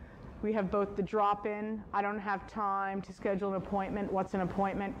students. We have both the drop-in, I don't have time to schedule an appointment. What's an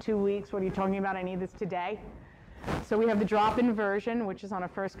appointment? 2 weeks, what are you talking about? I need this today. So we have the drop-in version, which is on a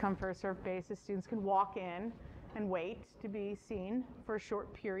first-come, first-served basis. Students can walk in and wait to be seen for a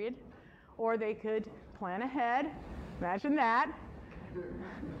short period. Or they could plan ahead, imagine that,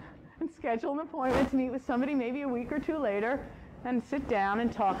 and schedule an appointment to meet with somebody maybe a week or two later and sit down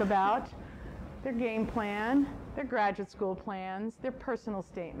and talk about their game plan, their graduate school plans, their personal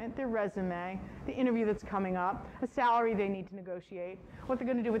statement, their resume, the interview that's coming up, a salary they need to negotiate, what they're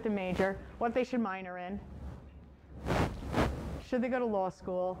going to do with the major, what they should minor in, should they go to law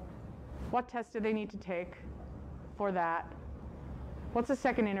school, what test do they need to take for that, what's a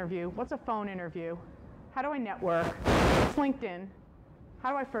second interview, what's a phone interview, how do I network, what's LinkedIn,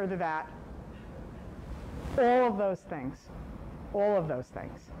 how do I further that, all of those things,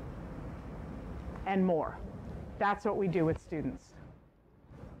 and more. That's what we do with students.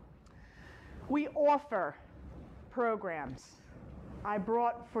 We offer programs. I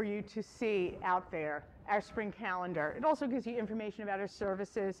brought for you to see out there our spring calendar. It also gives you information about our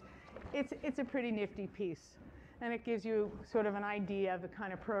services. It's a pretty nifty piece, and it gives you sort of an idea of the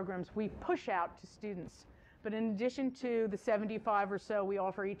kind of programs we push out to students. But in addition to the 75 or so we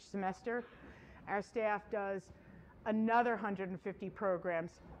offer each semester, our staff does another 150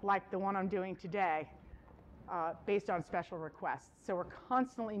 programs like the one I'm doing today, based on special requests. So we're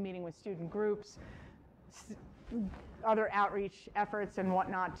constantly meeting with student groups, other outreach efforts and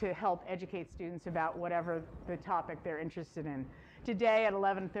whatnot to help educate students about whatever the topic they're interested in. Today at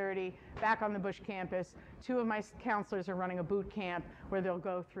 11:30, back on the Bush campus, 2 of my counselors are running a boot camp where they'll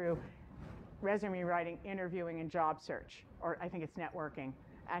go through resume writing, interviewing, and job search, or I think it's networking.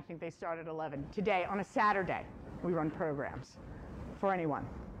 I think they start at 11. Today, on a Saturday, we run programs for anyone.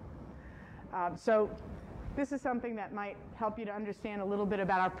 So this is something that might help you to understand a little bit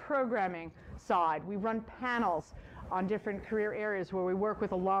about our programming side. We run panels on different career areas where we work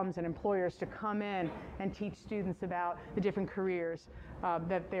with alums and employers to come in and teach students about the different careers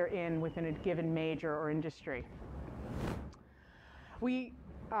that they're in within a given major or industry. We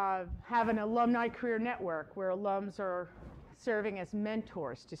have an alumni career network where alums are serving as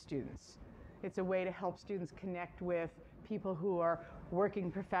mentors to students. It's a way to help students connect with people who are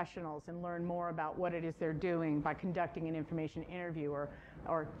working professionals and learn more about what it is they're doing by conducting an information interview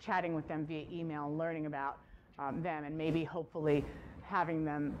or chatting with them via email and learning about them and maybe hopefully having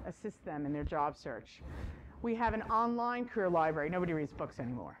them assist them in their job search. We have an online career library. Nobody reads books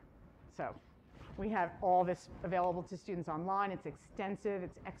anymore. So we have all this available to students online. It's extensive,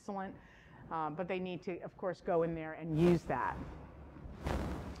 it's excellent, but they need to, of course, go in there and use that.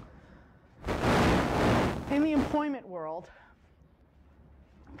 In the employment world,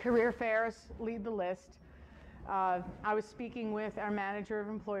 career fairs lead the list. I was speaking with our manager of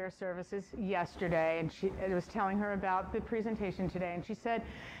employer services yesterday, and I was telling her about the presentation today, and she said,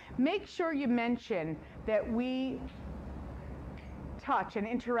 make sure you mention that we touch and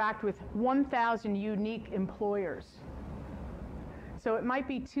interact with 1,000 unique employers. So it might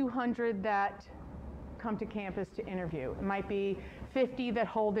be 200 that come to campus to interview. It might be 50 that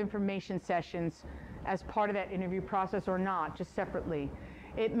hold information sessions as part of that interview process or not, just separately.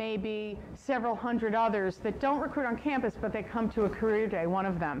 It may be several hundred others that don't recruit on campus, but they come to a career day, one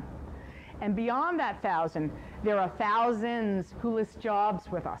of them. And beyond that 1,000, there are thousands who list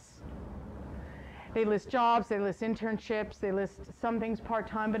jobs with us. They list jobs, they list internships, they list some things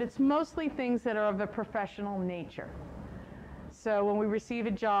part-time, but it's mostly things that are of a professional nature. So when we receive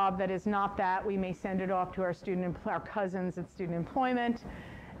a job that is not that, we may send it off to our cousins at student employment,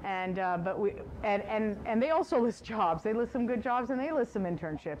 and they also list jobs. They list some good jobs and they list some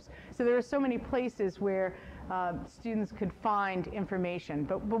internships. So there are so many places where students could find information.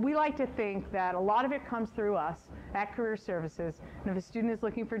 But we like to think that a lot of it comes through us at Career Services. And if a student is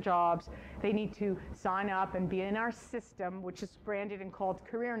looking for jobs, they need to sign up and be in our system, which is branded and called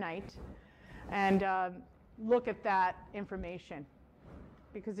Career Night, and look at that information,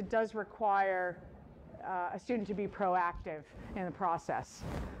 because it does require a student to be proactive in the process.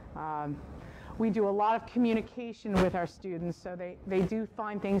 We do a lot of communication with our students, so they do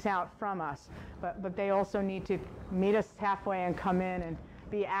find things out from us, but they also need to meet us halfway and come in and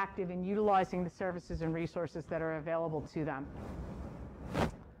be active in utilizing the services and resources that are available to them.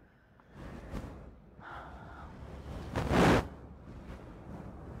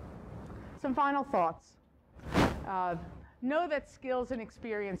 Some final thoughts. Know that skills and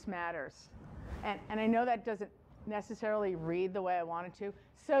experience matters. And I know that doesn't necessarily read the way I wanted to.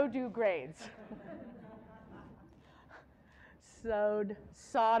 So do grades. So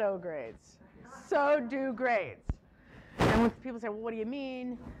grades. So do grades. And when people say, well, what do you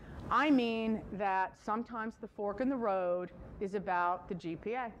mean? I mean that sometimes the fork in the road is about the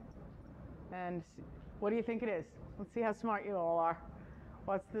GPA. And what do you think it is? Let's see how smart you all are.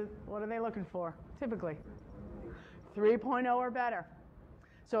 What are they looking for, typically? 3.0 or better.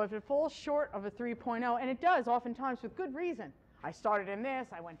 So if it falls short of a 3.0, and it does oftentimes with good reason. I started in this,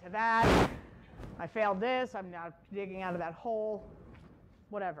 I went to that, I failed this, I'm now digging out of that hole,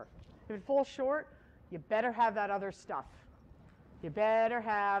 whatever. If it falls short, you better have that other stuff. You better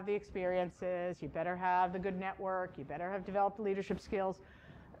have the experiences, you better have the good network, you better have developed leadership skills,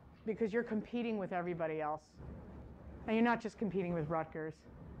 because you're competing with everybody else. And you're not just competing with Rutgers,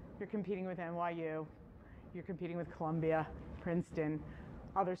 you're competing with NYU, you're competing with Columbia, Princeton,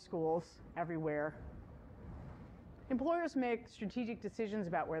 other schools everywhere. Employers make strategic decisions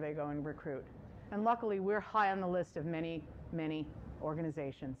about where they go and recruit. And luckily, we're high on the list of many, many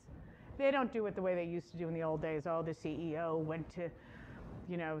organizations. They don't do it the way they used to do in the old days. Oh, the CEO went to,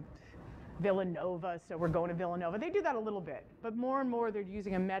 Villanova, so we're going to Villanova. They do that a little bit. But more and more, they're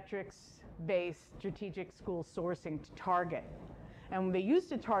using a metrics-based strategic school sourcing to target. And they used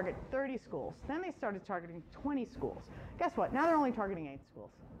to target 30 schools. Then they started targeting 20 schools. Guess what? Now they're only targeting 8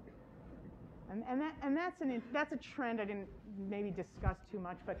 schools. And that's a trend I didn't maybe discuss too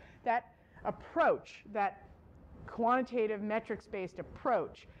much, but that approach, that quantitative metrics-based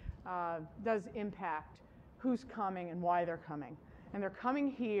approach does impact who's coming and why they're coming. And they're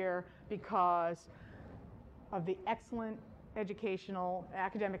coming here because of the excellent educational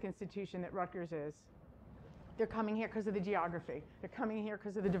academic institution that Rutgers is. They're coming here because of the geography. They're coming here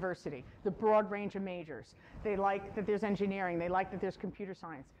because of the diversity, the broad range of majors. They like that there's engineering. They like that there's computer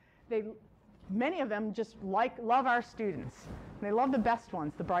science. Many of them just love our students. They love the best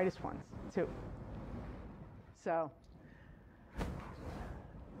ones, the brightest ones, too. So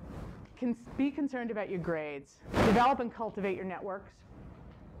be concerned about your grades. Develop and cultivate your networks.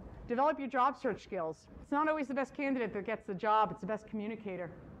 Develop your job search skills. It's not always the best candidate that gets the job. It's the best communicator.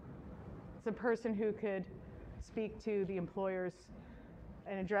 It's a person who could speak to the employers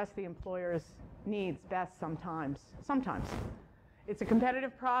and address the employer's needs best sometimes. Sometimes. It's a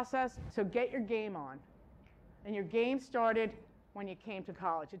competitive process, so get your game on. And your game started when you came to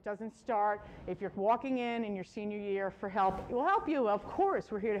college. It doesn't start if you're walking in your senior year for help. It will help you, of course.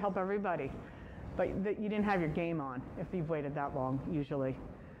 We're here to help everybody. But you didn't have your game on if you've waited that long, usually.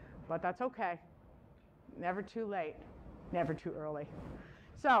 But that's okay. Never too late, never too early.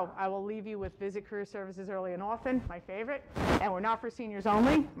 So I will leave you with visit Career Services early and often, my favorite. And we're not for seniors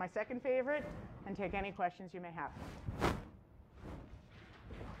only, my second favorite. And take any questions you may have.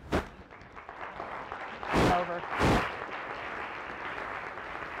 Over.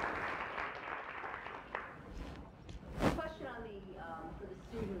 Question on for the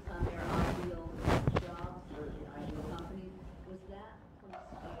students on their ideal jobs or the ideal companies, was that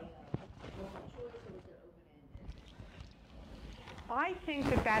multiple choice or was it open-ended? I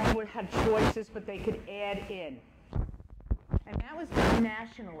think that would have choices, but they could add in. And that was done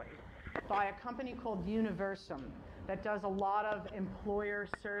nationally by a company called Universum that does a lot of employer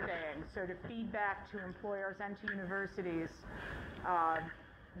surveying, so to feedback to employers and to universities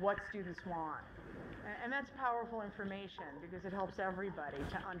what students want. And that's powerful information because it helps everybody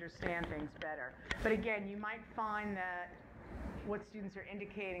to understand things better. But again, you might find that what students are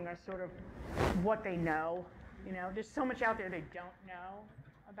indicating are sort of what they know. You know, there's so much out there they don't know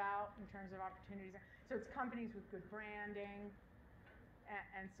about in terms of opportunities. So it's companies with good branding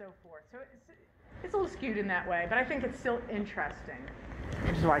and so forth. So it's a little skewed in that way, but I think it's still interesting,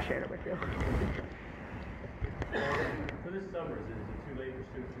 which is why I shared it with you. So this summer, is it too late for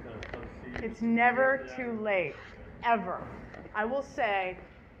students to kind of come see? It's never too late, ever. I will say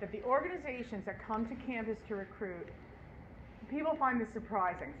that the organizations that come to campus to recruit, people find this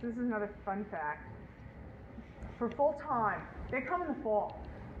surprising. So this is another fun fact. For full-time, they come in the fall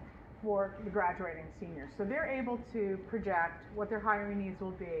for the graduating seniors. So they're able to project what their hiring needs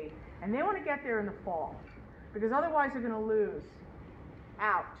will be, and they want to get there in the fall, because otherwise they're going to lose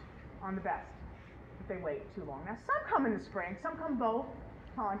out on the best if they wait too long. Now, some come in the spring, some come both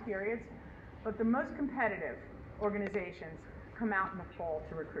time periods, but the most competitive organizations come out in the fall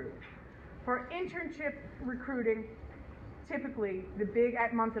to recruit. For internship recruiting, typically the big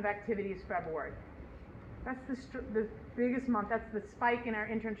month of activity is February. That's the biggest month. That's the spike in our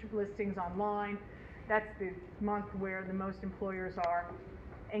internship listings online. That's the month where the most employers are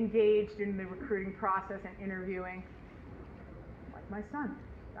engaged in the recruiting process and interviewing. Like my son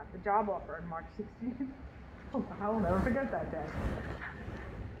got the job offer on March 16th. Oh, I will never forget that day.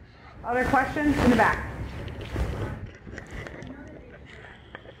 Other questions in the back?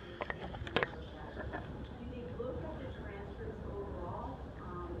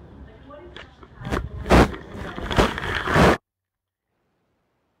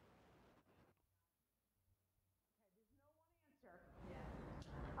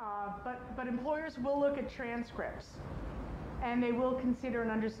 But employers will look at transcripts, and they will consider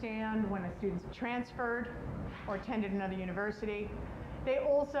and understand when a student's transferred or attended another university. They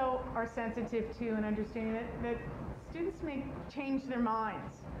also are sensitive to and understand that students may change their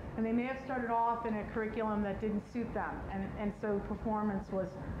minds, and they may have started off in a curriculum that didn't suit them, and so performance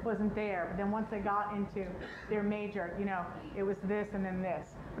wasn't there. But then once they got into their major, you know, it was this and then this.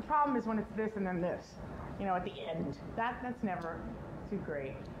 The problem is when it's this and then this, you know, at the end. That's never too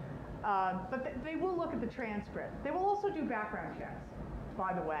great. But they will look at the transcript. They will also do background checks,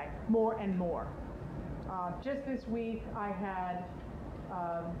 by the way, more and more. Just this week, I had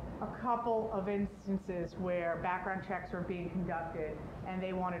a couple of instances where background checks were being conducted, and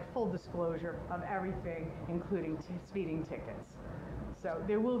they wanted full disclosure of everything, including speeding tickets. So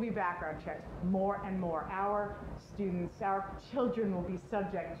there will be background checks more and more. Our students, our children will be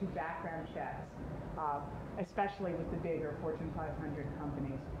subject to background checks, especially with the bigger Fortune 500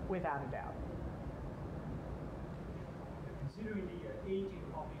 companies, without a doubt. Considering the aging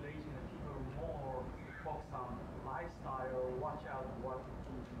population, and people more focus on lifestyle, watch out what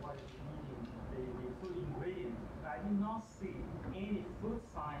is eating, the food ingredients. I did not see any food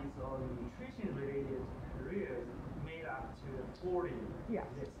science or nutrition-related careers made up to the 40 Yes.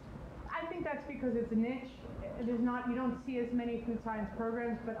 list. I think that's because it's a niche. There's not, you don't see as many food science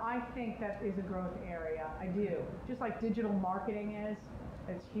programs, but I think that is a growth area. I do. Just like digital marketing is,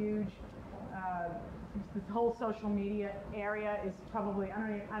 it's huge. This whole social media area is probably,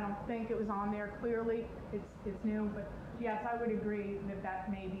 I don't think it was on there clearly. It's new, but yes, I would agree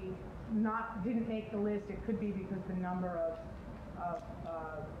that maybe didn't make the list. It could be because the number of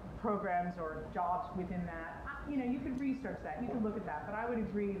programs or jobs within that. You know, you could research that. You could look at that. But I would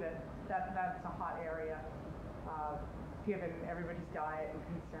agree that's a hot area, given everybody's diet and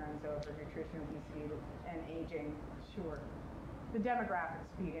concerns over nutrition, obesity, and aging. Sure. The demographics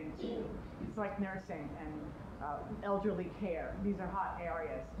feed into. It's like nursing and elderly care. These are hot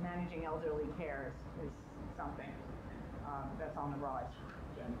areas. Managing elderly care is something that's on the rise.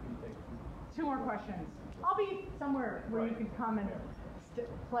 Two more questions. I'll be somewhere where you could come and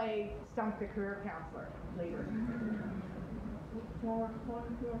play Stump the Career Counselor later. More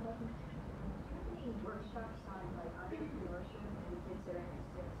questions? Any workshops on like entrepreneurship and kids that are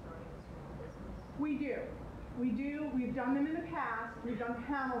interested in starting a small business? We do. We've done them in the past. We've done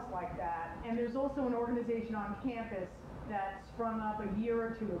panels like that. And there's also an organization on campus that sprung up a year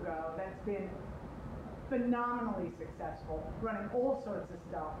or two ago that's been phenomenally successful, running all sorts of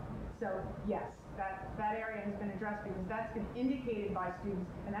stuff. So yes, that area has been addressed because that's been indicated by students,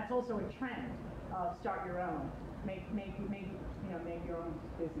 and that's also a trend of start your own, make your own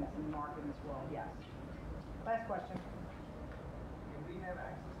business in the marketing as well. Yes. Last question. Can we have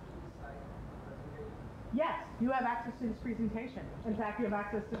access to the site presentation? Yes, you have access to this presentation. In fact, you have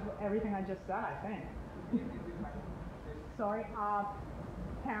access to everything I just said, I think. Sorry,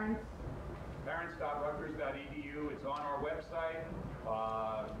 parents, parents.rutgers.edu. It's on our website.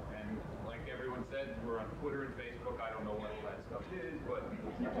 And like everyone said, we're on Twitter and Facebook. I don't know what all that stuff is, but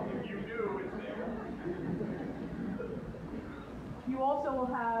if you do, it's there. You also will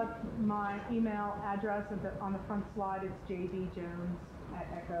have my email address on the front slide. It's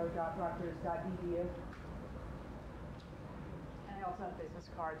jdjones@echo.rutgers.edu. And I also have business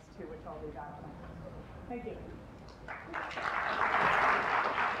cards too, which I'll read out. Thank you.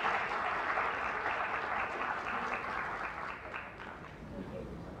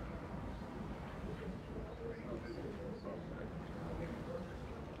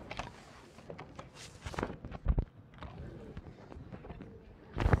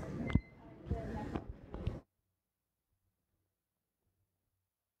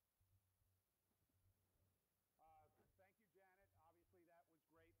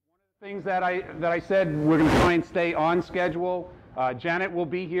 Things that I said, we're going to try and stay on schedule. Janet will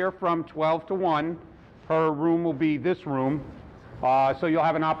be here from 12 to 1. Her room will be this room. So you'll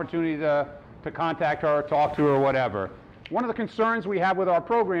have an opportunity to contact her, talk to her, whatever. One of the concerns we have with our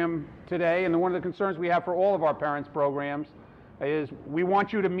program today, and one of the concerns we have for all of our parents' programs, is we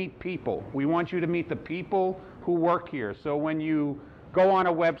want you to meet people. We want you to meet the people who work here. So when you go on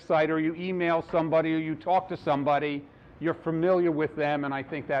a website or you email somebody or you talk to somebody, you're familiar with them, and I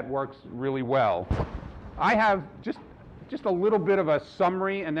think that works really well. I have just a little bit of a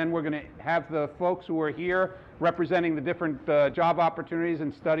summary, and then we're going to have the folks who are here representing the different job opportunities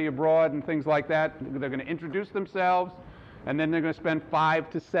and study abroad and things like that. They're going to introduce themselves, and then they're going to spend 5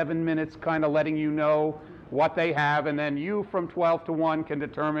 to 7 minutes kind of letting you know what they have, and then you from 12 to 1 can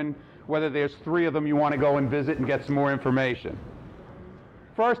determine whether there's 3 of them you want to go and visit and get some more information.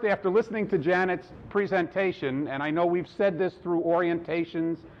 First, after listening to Janet's presentation, and I know we've said this through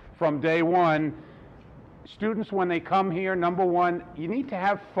orientations from day one, students, when they come here, number one, you need to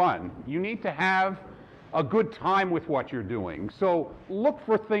have fun. You need to have a good time with what you're doing. So look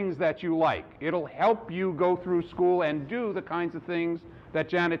for things that you like. It'll help you go through school and do the kinds of things that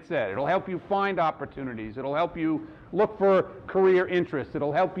Janet said. It'll help you find opportunities. It'll help you look for career interests.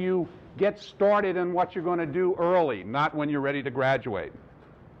 It'll help you get started in what you're going to do early, not when you're ready to graduate.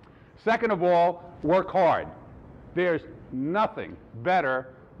 Second of all, work hard. There's nothing better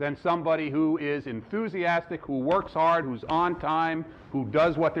than somebody who is enthusiastic, who works hard, who's on time, who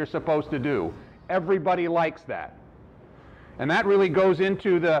does what they're supposed to do. Everybody likes that. And that really goes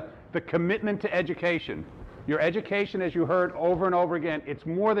into the commitment to education. Your education, as you heard over and over again, it's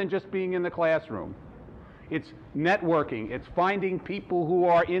more than just being in the classroom. It's networking. It's finding people who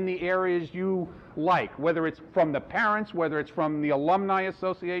are in the areas you like, whether it's from the parents, whether it's from the alumni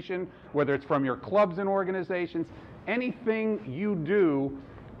association, whether it's from your clubs and organizations. Anything you do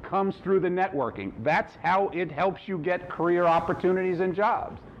comes through the networking. That's how it helps you get career opportunities and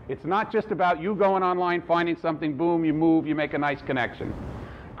jobs. It's not just about you going online, finding something, boom, you move, you make a nice connection.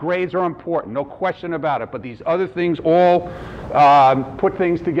 Grades are important, no question about it, but these other things all put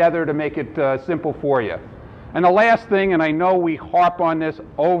things together to make it simple for you. And the last thing, and I know we harp on this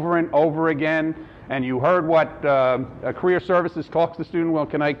over and over again, and you heard what Career Services talks to students, well,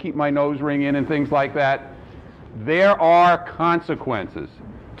 can I keep my nose ring in and things like that? There are consequences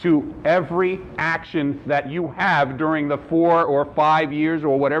to every action that you have during the 4 or 5 years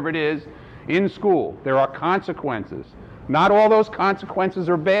or whatever it is in school. There are consequences. Not all those consequences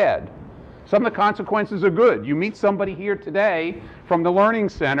are bad. Some of the consequences are good. You meet somebody here today from the Learning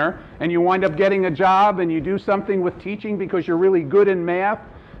Center and you wind up getting a job and you do something with teaching because you're really good in math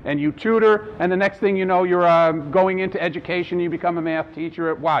and you tutor, and the next thing you know you're going into education, you become a math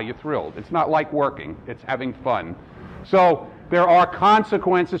teacher. Wow, you're thrilled. It's not like working. It's having fun. So there are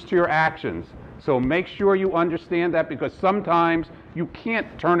consequences to your actions. So make sure you understand that, because sometimes you can't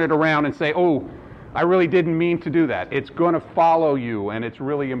turn it around and say, oh, I really didn't mean to do that. It's going to follow you, and it's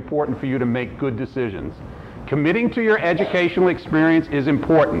really important for you to make good decisions. Committing to your educational experience is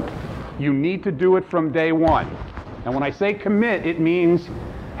important. You need to do it from day one. And when I say commit, it means,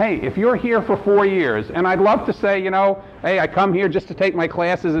 hey, if you're here for 4 years, and I'd love to say, you know, hey, I come here just to take my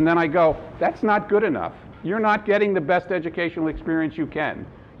classes and then I go, that's not good enough. You're not getting the best educational experience you can.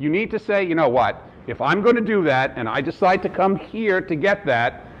 You need to say, you know what, if I'm going to do that and I decide to come here to get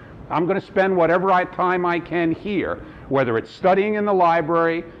that, I'm going to spend whatever time I can here, whether it's studying in the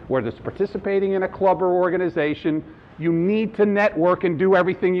library, whether it's participating in a club or organization. You need to network and do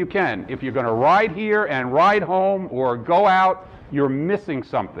everything you can. If you're going to ride here and ride home or go out, you're missing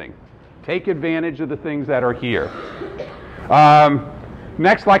something. Take advantage of the things that are here.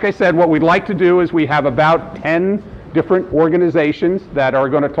 Next, like I said, what we'd like to do is we have about 10 different organizations that are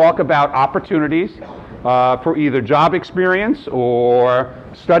going to talk about opportunities. for either job experience or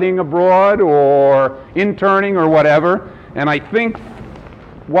studying abroad or interning or whatever. And I think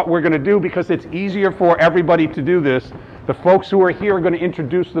what we're going to do, because it's easier for everybody to do this, the folks who are here are going to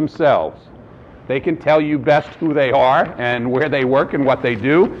introduce themselves. They can tell you best who they are and where they work and what they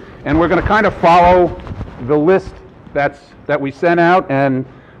do. And we're going to kind of follow the list that we sent out. And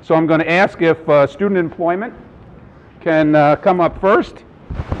so I'm going to ask if student employment can come up first.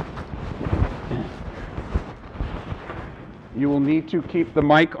 You will need to keep the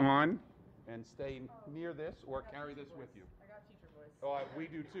mic on and stay near this or carry this with you. I got teacher voice. Oh, we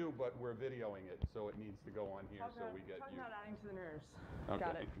do too, but we're videoing it, so it needs to go on here so we get Talking you. about adding to the nerves. Okay.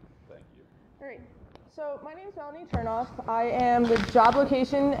 Got it. Thank you. All right. So my name is Melanie Turnoff. I am the Job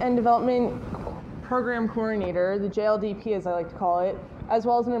Location and Development Program Coordinator, the JLDP as I like to call it, as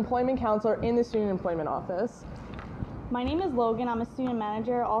well as an employment counselor in the Student Employment Office. My name is Logan. I'm a student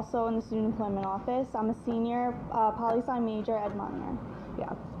manager also in the Student Employment Office. I'm a senior poli-sci major at Montana.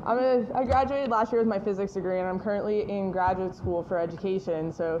 Yeah. I graduated last year with my physics degree, and I'm currently in graduate school for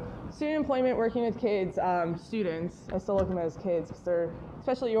education. So student employment, working with kids, students, I still look at them as kids because they're,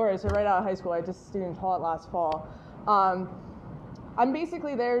 especially yours, they're right out of high school. I just student taught last fall. I'm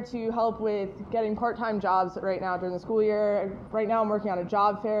basically there to help with getting part-time jobs right now during the school year. Right now I'm working on a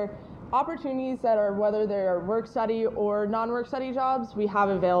job fair. Opportunities that are, whether they're work study or non-work study jobs, we have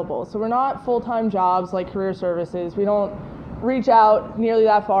available. So we're not full-time jobs like career services. We don't reach out nearly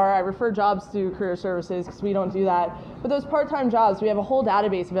that far. I refer jobs to career services because we don't do that. But those part-time jobs, we have a whole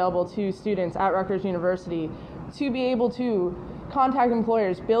database available to students at Rutgers University to be able to contact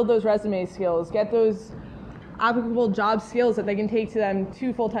employers, build those resume skills, get those applicable job skills that they can take to them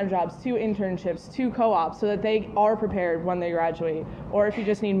to full-time jobs, to internships, to co-ops, so that they are prepared when they graduate. Or if you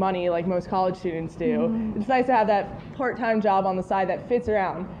just need money like most college students do, it's nice to have that part-time job on the side that fits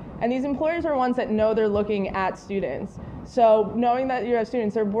around. And these employers are ones that know they're looking at students. So knowing that you have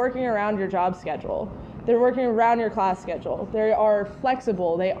students, they're working around your job schedule. They're working around your class schedule. They are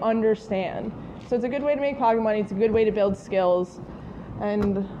flexible, they understand. So it's a good way to make pocket money, it's a good way to build skills,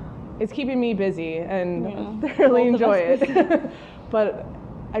 and it's keeping me busy, and I thoroughly enjoy it. But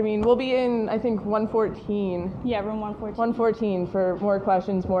I mean, we'll be in, I think, 114. Yeah, room 114. 114 for more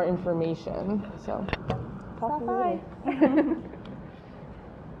questions, more information. So, Stop by.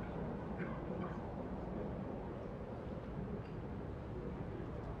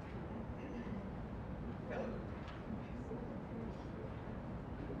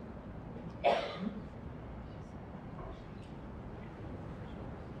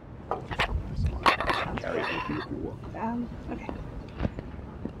 Okay.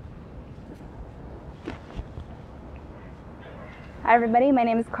 Hi everybody, my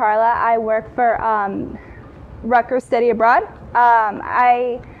name is Carla. I work for Rutgers Study Abroad.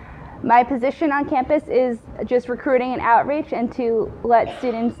 My position on campus is just recruiting and outreach, and to let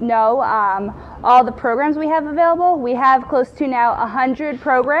students know all the programs we have available. We have close to now 100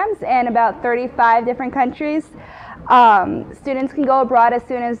 programs in about 35 different countries. Students can go abroad as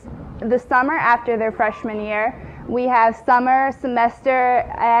soon as the summer after their freshman year. We have summer, semester,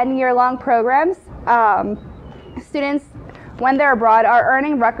 and year-long programs. Students, when they're abroad, are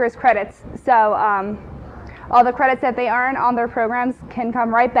earning Rutgers credits. So all the credits that they earn on their programs can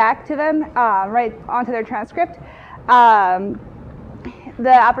come right back to them, right onto their transcript. The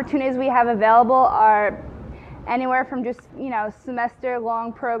opportunities we have available are anywhere from just,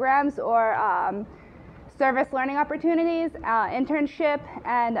 semester-long programs or service learning opportunities, internship,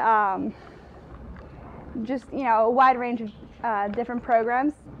 and just, a wide range of different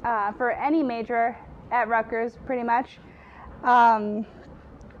programs for any major at Rutgers, pretty much. The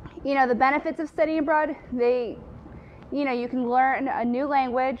benefits of studying abroad, you can learn a new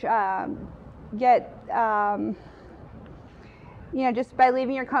language, get, just by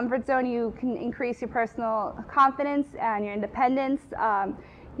leaving your comfort zone, you can increase your personal confidence and your independence, you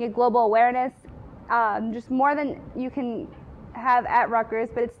get global awareness, just more than you can have at Rutgers,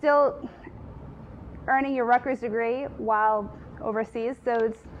 but it's still earning your Rutgers degree while overseas. So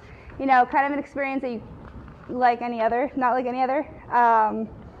it's, kind of an experience that you like any other, not like any other.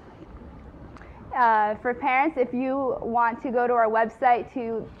 For parents, if you want to go to our website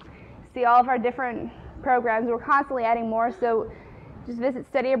to see all of our different programs, we're constantly adding more. So just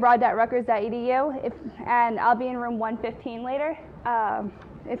visit studyabroad.rutgers.edu, and I'll be in room 115 later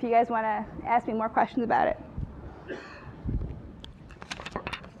if you guys want to ask me more questions about it.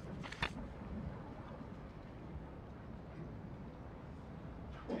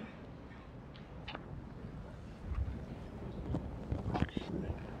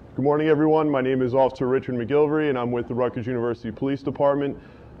 Good morning, everyone. My name is Officer Richard McGilvery, and I'm with the Rutgers University Police Department.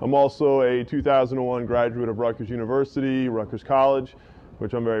 I'm also a 2001 graduate of Rutgers University, Rutgers College,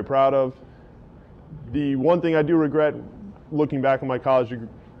 which I'm very proud of. The one thing I do regret looking back on my college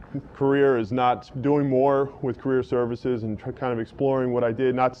career is not doing more with career services and kind of exploring what I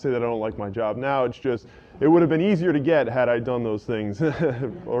did. Not to say that I don't like my job now, it's just it would have been easier to get had I done those things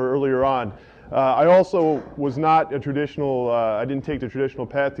or earlier on. I also was not a traditional, I didn't take the traditional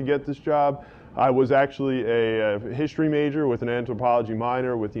path to get this job. I was actually a history major with an anthropology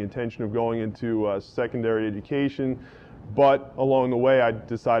minor with the intention of going into secondary education. But along the way, I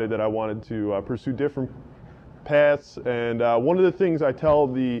decided that I wanted to pursue different paths. And one of the things I tell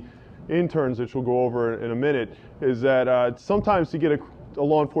the interns, which we'll go over in a minute, is that sometimes to get a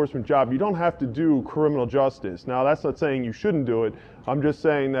law enforcement job, you don't have to do criminal justice. Now, that's not saying you shouldn't do it. I'm just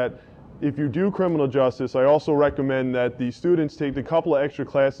saying that if you do criminal justice, I also recommend that the students take the couple of extra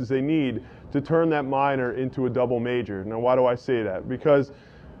classes they need to turn that minor into a double major. Now, why do I say that? Because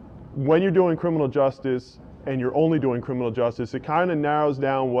when you're doing criminal justice and you're only doing criminal justice, it kind of narrows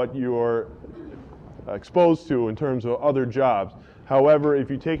down what you're exposed to in terms of other jobs. However,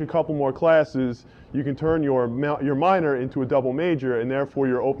 if you take a couple more classes, you can turn your minor into a double major, and therefore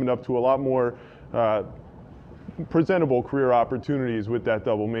you're opened up to a lot more presentable career opportunities with that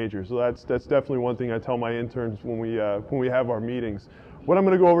double major. So that's definitely one thing I tell my interns when we have our meetings. What I'm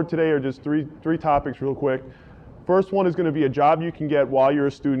going to go over today are just three topics real quick. First one is going to be a job you can get while you're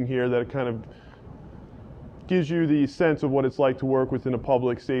a student here that kind of gives you the sense of what it's like to work within a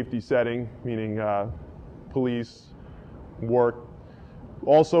public safety setting, meaning police, work.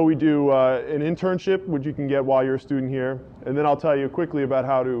 Also, we do an internship, which you can get while you're a student here. And then I'll tell you quickly about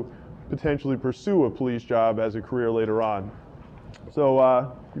how to potentially pursue a police job as a career later on.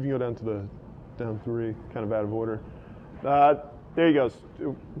 So you can go down three, kind of out of order. There you go.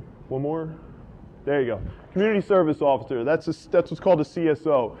 One more. There you go. Community service officer. That's what's called a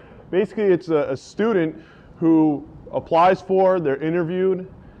CSO. Basically, it's a student who applies for, they're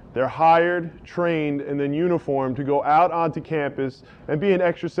interviewed, they're hired, trained, and then uniformed to go out onto campus and be an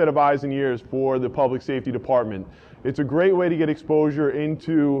extra set of eyes and ears for the public safety department. It's a great way to get exposure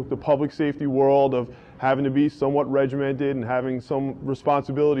into the public safety world of having to be somewhat regimented and having some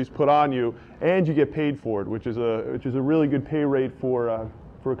responsibilities put on you, and you get paid for it, which is a really good pay rate for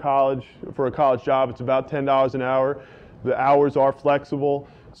a college job. It's about $10 an hour. The hours are flexible,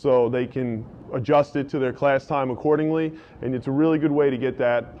 so they can adjust it to their class time accordingly, and it's a really good way to get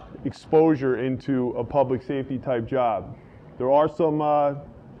that exposure into a public safety type job. There are some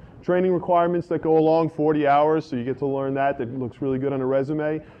training requirements that go along, 40 hours, so you get to learn that looks really good on a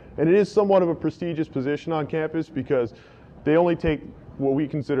resume. And it is somewhat of a prestigious position on campus because they only take what we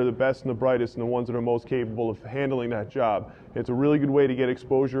consider the best and the brightest and the ones that are most capable of handling that job. It's a really good way to get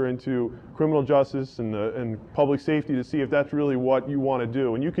exposure into criminal justice and public safety to see if that's really what you want to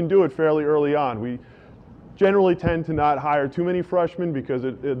do. And you can do it fairly early on. We generally tend to not hire too many freshmen because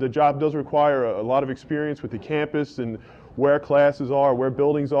the job does require a lot of experience with the campus and where classes are, where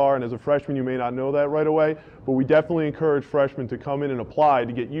buildings are, and as a freshman you may not know that right away, but we definitely encourage freshmen to come in and apply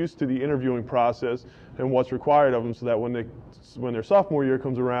to get used to the interviewing process and what's required of them so that when their sophomore year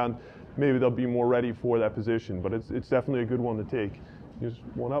comes around, maybe they'll be more ready for that position. But it's definitely a good one to take. Just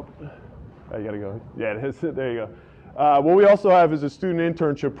one up. Oh, you gotta go. Yeah, it is. There you go. What we also have is a student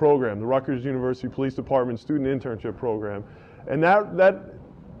internship program, the Rutgers University Police Department student internship program. And that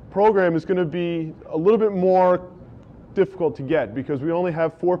program is going to be a little bit more difficult to get because we only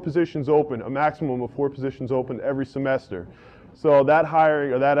have 4 positions open, a maximum of 4 positions open every semester. So that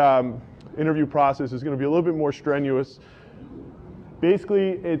hiring or that interview process is going to be a little bit more strenuous.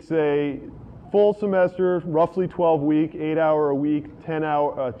 Basically, it's a full semester, roughly 12-week, 8-hour a week,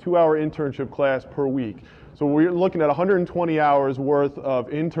 2-hour internship class per week. So we're looking at 120 hours worth of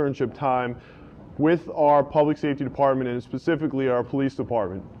internship time with our public safety department and specifically our police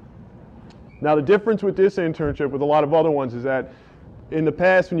department. Now the difference with this internship with a lot of other ones is that in the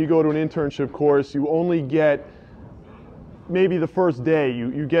past when you go to an internship course, you only get maybe the first day.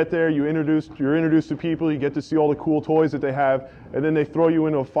 You get there, you're introduced to people, you get to see all the cool toys that they have, and then they throw you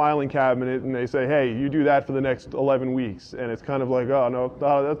into a filing cabinet and they say, hey, you do that for the next 11 weeks. And it's kind of like, oh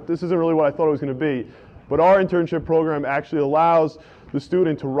no, this isn't really what I thought it was going to be. But our internship program actually allows the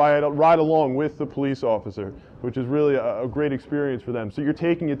student to ride along with the police officer, which is really a great experience for them. So you're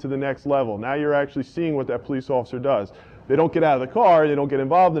taking it to the next level. Now you're actually seeing what that police officer does. They don't get out of the car, they don't get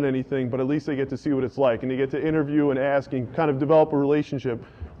involved in anything, but at least they get to see what it's like. And they get to interview and ask and kind of develop a relationship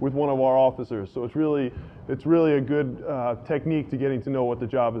with one of our officers. So it's really a good technique to getting to know what the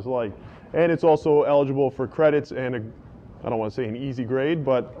job is like. And it's also eligible for credits and I don't want to say an easy grade,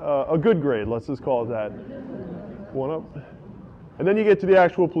 but a good grade, let's just call it that. One up. And then you get to the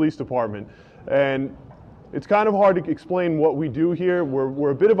actual police department. And it's kind of hard to explain what we do here. We're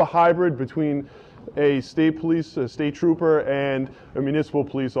a bit of a hybrid between a state police, a state trooper, and a municipal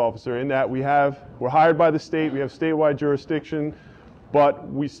police officer, in that we're hired by the state, we have statewide jurisdiction,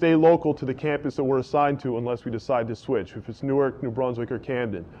 but we stay local to the campus that we're assigned to unless we decide to switch, if it's Newark, New Brunswick, or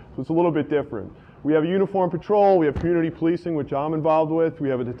Camden. So it's a little bit different. We have a uniform patrol, we have community policing, which I'm involved with, we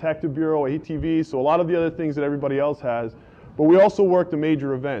have a detective bureau, ATV, so a lot of the other things that everybody else has. But we also work the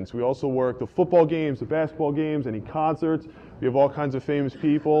major events. We also work the football games, the basketball games, any concerts. We have all kinds of famous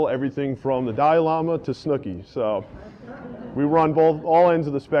people, everything from the Dalai Lama to Snooki. So we run all ends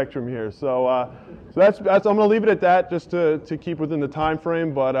of the spectrum here. So that's I'm going to leave it at that, just to keep within the time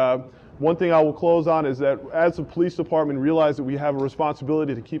frame. But one thing I will close on is that as a police department, realize that we have a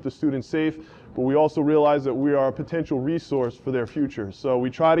responsibility to keep the students safe, but we also realize that we are a potential resource for their future. So we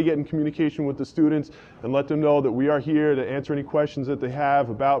try to get in communication with the students and let them know that we are here to answer any questions that they have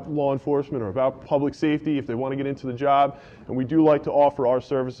about law enforcement or about public safety if they want to get into the job. And we do like to offer our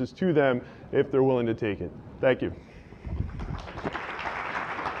services to them if they're willing to take it. Thank you.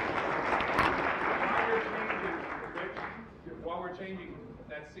 While we're changing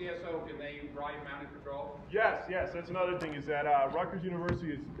that CSO, can they ride mounted patrol? Yes, that's another thing, is that Rutgers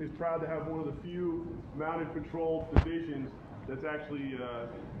University is proud to have one of the few mounted patrol divisions that's actually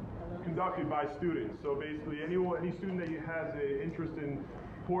conducted by students. So basically any student that has an interest in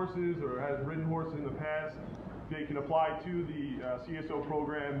horses or has ridden horses in the past, they can apply to the CSO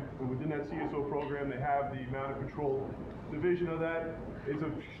program, and within that CSO program they have the mounted patrol division of that.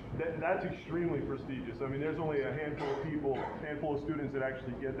 That's extremely prestigious. I mean, there's only a handful of students that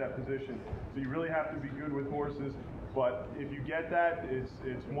actually get that position. So you really have to be good with horses. But if you get that, it's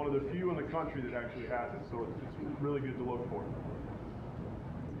one of the few in the country that actually has it. So it's really good to look for.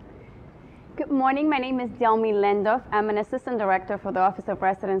 Good morning, my name is Delmi Lendoff. I'm an assistant director for the Office of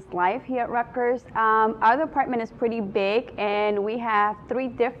Residence Life here at Rutgers. Our department is pretty big, and we have 3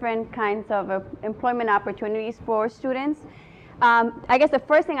 different kinds of employment opportunities for students. I guess the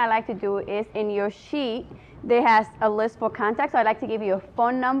first thing I like to do is, in your sheet, there has a list for contacts. So I'd like to give you a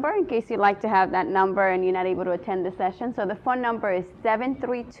phone number in case you'd like to have that number and you're not able to attend the session. So the phone number is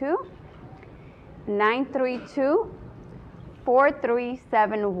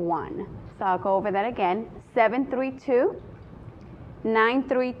 732-932-4371. So I'll go over that again,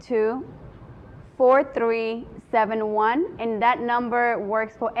 732-932-4371, and that number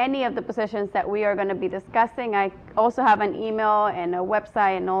works for any of the positions that we are going to be discussing. I also have an email and a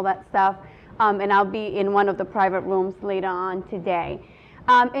website and all that stuff, and I'll be in one of the private rooms later on today.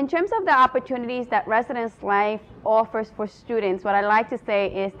 In terms of the opportunities that Residence Life offers for students, what I like to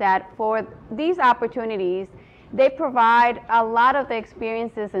say is that for these opportunities, they provide a lot of the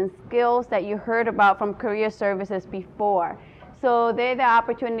experiences and skills that you heard about from career services before. So they're the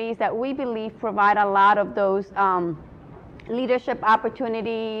opportunities that we believe provide a lot of those leadership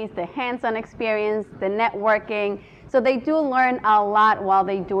opportunities, the hands-on experience, the networking. So they do learn a lot while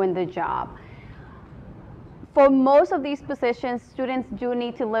they're doing the job. For most of these positions, students do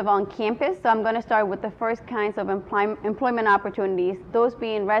need to live on campus. So I'm going to start with the first kinds of employment opportunities, those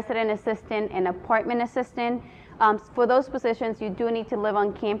being resident assistant and apartment assistant. For those positions, you do need to live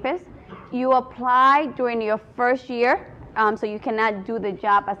on campus. You apply during your first year, so you cannot do the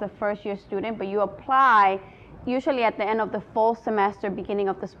job as a first-year student, but you apply usually at the end of the fall semester, beginning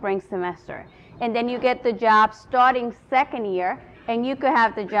of the spring semester. And then you get the job starting second year, and you could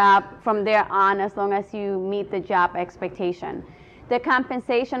have the job from there on as long as you meet the job expectation. The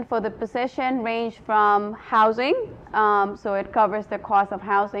compensation for the position range from housing, so it covers the cost of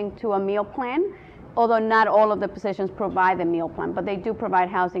housing, to a meal plan, although not all of the positions provide the meal plan, but they do provide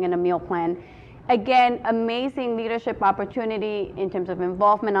housing and a meal plan. Again, amazing leadership opportunity in terms of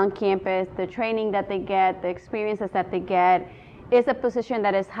involvement on campus, the training that they get, the experiences that they get. Is a position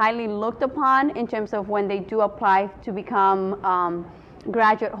that is highly looked upon in terms of when they do apply to become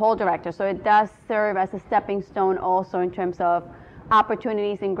graduate hall director. So it does serve as a stepping stone also in terms of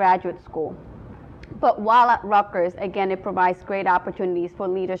opportunities in graduate school. But while at Rutgers, again, it provides great opportunities for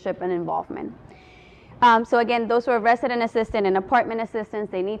leadership and involvement. So again, those who are resident assistant and apartment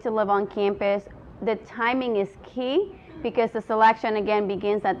assistants, they need to live on campus. The timing is key because the selection, again,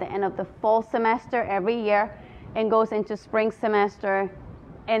 begins at the end of the fall semester every year and goes into spring semester,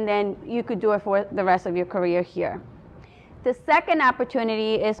 and then you could do it for the rest of your career here. The second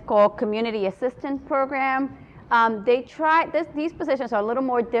opportunity is called Community Assistant Program. These positions are a little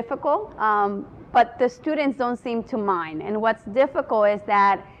more difficult, but the students don't seem to mind. And what's difficult is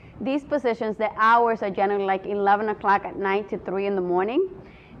that these positions, the hours are generally like 11 o'clock at night to 3 in the morning.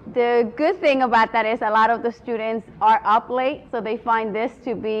 The good thing about that is a lot of the students are up late, so they find this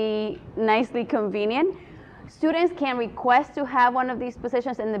to be nicely convenient. Students can request to have one of these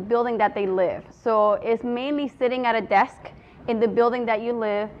positions in the building that they live. So it's mainly sitting at a desk in the building that you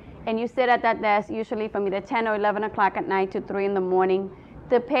live, and you sit at that desk usually from either 10 or 11 o'clock at night to 3 in the morning.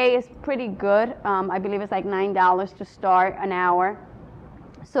 The pay is pretty good. I believe it's like $9 to start an hour.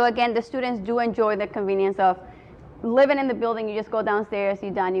 So again, the students do enjoy the convenience of living in the building. You just go downstairs,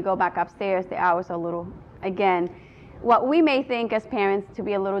 you're done, you go back upstairs. The hours are a little, again, what we may think as parents to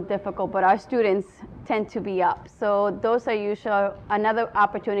be a little difficult, but our students tend to be up. So those are usually another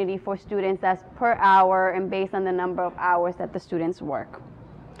opportunity for students that's per hour and based on the number of hours that the students work.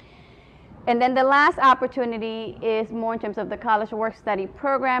 And then the last opportunity is more in terms of the college work-study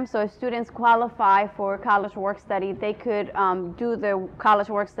program. So if students qualify for college work-study, they could do the college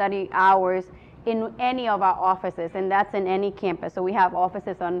work-study hours in any of our offices, and that's in any campus. So we have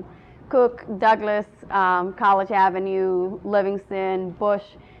offices on Cook, Douglas, College Avenue, Livingston,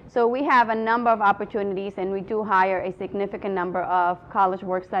 Bush. So we have a number of opportunities, and we do hire a significant number of college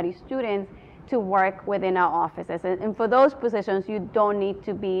work-study students to work within our offices. And for those positions, you don't need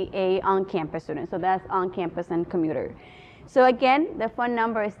to be a on-campus student. So that's on-campus and commuter. So again, the phone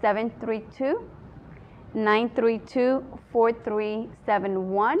number is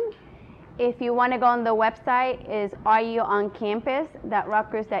 732-932-4371. If you want to go on the website, is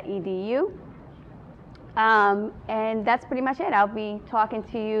areyouoncampus.rutgers.edu. And that's pretty much it. I'll be talking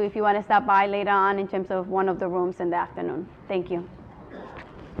to you if you want to stop by later on in terms of one of the rooms in the afternoon. Thank you.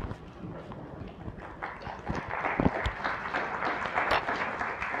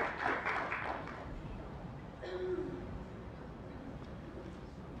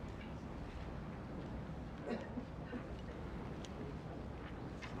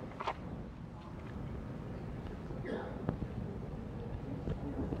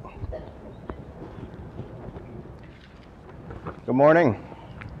 Good morning.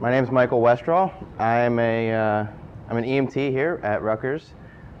 My name is Michael Westraw. I'm an EMT here at Rutgers.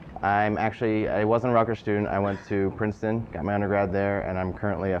 I wasn't a Rutgers student. I went to Princeton, got my undergrad there, and I'm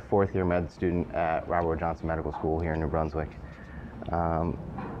currently a fourth-year med student at Robert Wood Johnson Medical School here in New Brunswick.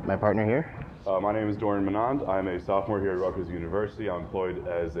 My partner here? My name is Dorian Menand. I'm a sophomore here at Rutgers University. I'm employed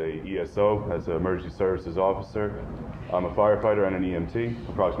as a ESO, as an emergency services officer. I'm a firefighter and an EMT,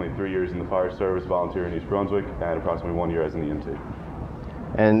 approximately 3 years in the fire service, volunteer in East Brunswick, and approximately 1 year as an EMT.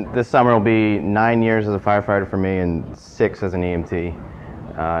 And this summer will be 9 years as a firefighter for me and 6 as an EMT.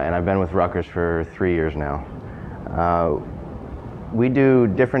 And I've been with Rutgers for 3 years now. We do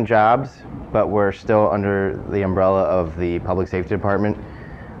different jobs, but we're still under the umbrella of the Public Safety Department.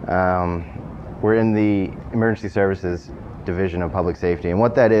 We're in the Emergency Services Division of Public Safety, and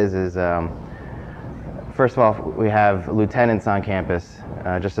what that is first of all, we have lieutenants on campus.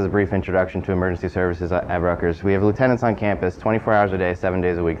 Just as a brief introduction to emergency services at Rutgers, we have lieutenants on campus 24 hours a day, 7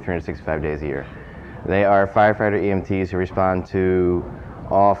 days a week, 365 days a year. They are firefighter EMTs who respond to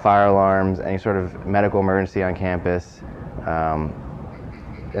all fire alarms, any sort of medical emergency on campus,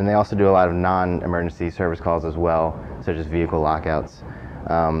 and they also do a lot of non-emergency service calls as well, such as vehicle lockouts.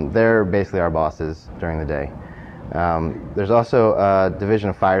 They're basically our bosses during the day. There's also a division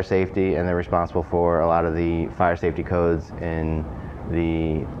of fire safety, and they're responsible for a lot of the fire safety codes in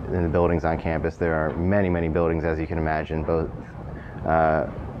the buildings on campus. There are many, many buildings, as you can imagine, both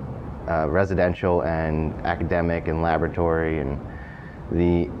residential and academic and laboratory, and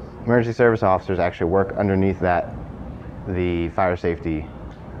the emergency service officers actually work underneath the fire safety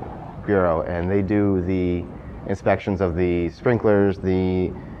bureau, and they do the inspections of the sprinklers,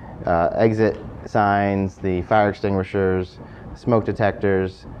 the exit signs, the fire extinguishers, smoke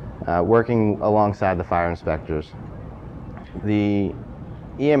detectors, working alongside the fire inspectors. The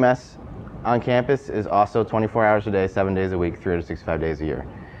EMS on campus is also 24 hours a day, 7 days a week, 365 days a year.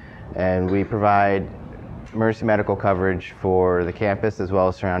 And we provide emergency medical coverage for the campus as well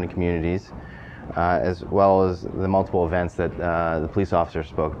as surrounding communities, as well as the multiple events that the police officers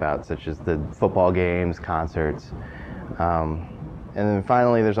spoke about, such as the football games, concerts. And then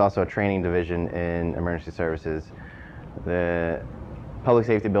finally, there's also a training division in emergency services. The public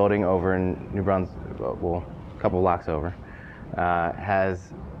safety building over in New Brunswick, well, a couple blocks over,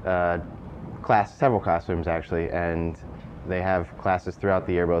 has several classrooms actually, and they have classes throughout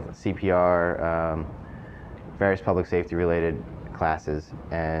the year, both CPR, various public safety related classes,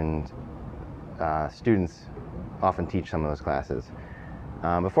 and students often teach some of those classes.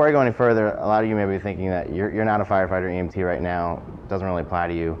 Before I go any further, a lot of you may be thinking that you're not a firefighter EMT right now, doesn't really apply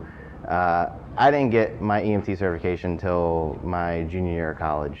to you. I didn't get my EMT certification until my junior year of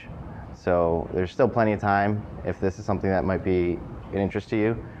college. So there's still plenty of time if this is something that might be an interest to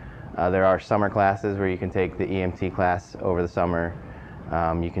you. There are summer classes where you can take the EMT class over the summer.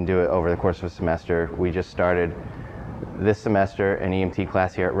 You can do it over the course of a semester. We just started this semester an EMT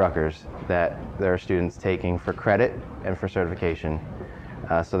class here at Rutgers that there are students taking for credit and for certification.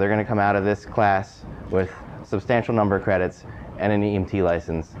 So they're going to come out of this class with a substantial number of credits and an EMT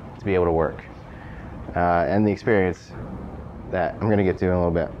license to be able to work. And the experience that I'm going to get to in a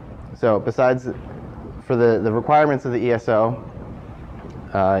little bit. So besides, for the requirements of the ESO,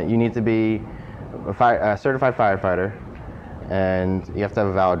 you need to be a certified firefighter, and you have to have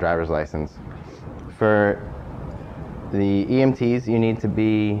a valid driver's license. For the EMTs, you need to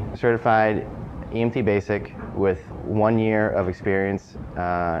be certified EMT basic with 1 year of experience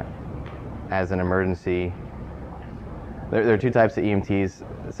as an emergency. There are two types of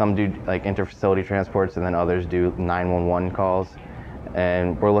EMTs. Some do like inter-facility transports, and then others do 911 calls.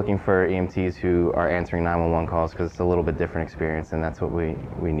 And we're looking for EMTs who are answering 911 calls because it's a little bit different experience, and that's what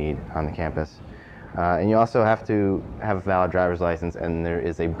we need on the campus. And you also have to have a valid driver's license, and there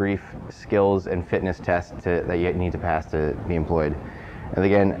is a brief skills and fitness test that you need to pass to be employed. And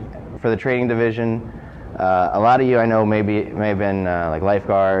again, for the training division, a lot of you I know may have been like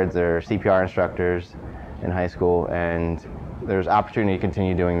lifeguards or CPR instructors in high school, and there's opportunity to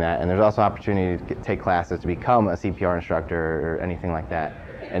continue doing that, and there's also opportunity to take classes to become a CPR instructor or anything like that,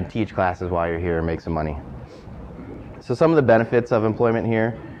 and teach classes while you're here and make some money. So some of the benefits of employment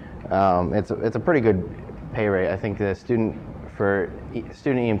here, it's a pretty good pay rate. I think for student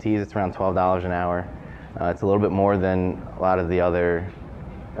EMTs, it's around $12 an hour. It's a little bit more than a lot of the other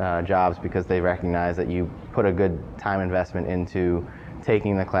jobs because they recognize that you put a good time investment into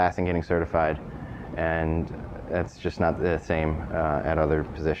taking the class and getting certified, and that's just not the same at other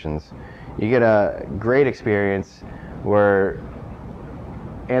positions. You get a great experience. We're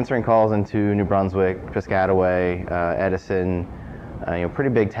answering calls into New Brunswick, Piscataway, Edison, pretty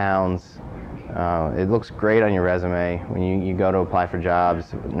big towns. It looks great on your resume when you go to apply for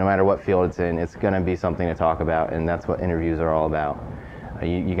jobs. No matter what field it's in, it's going to be something to talk about, and that's what interviews are all about.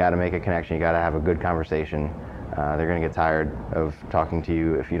 You got to make a connection. You got to have a good conversation. They're going to get tired of talking to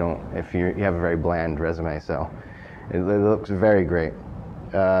you if you have a very bland resume. So it looks very great.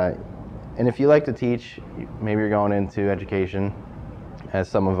 And if you like to teach, maybe you're going into education, as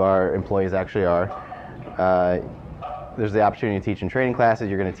some of our employees actually are. There's the opportunity to teach in training classes.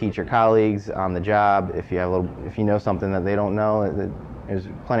 You're going to teach your colleagues on the job. If you know something that they don't know, there's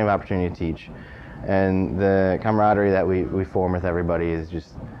plenty of opportunity to teach. And the camaraderie that we form with everybody is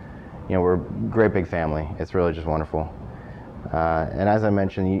just, we're a great big family. It's really just wonderful. And as I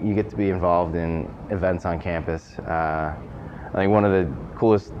mentioned, you get to be involved in events on campus. I think one of the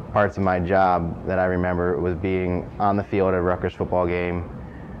coolest parts of my job that I remember was being on the field at a Rutgers football game,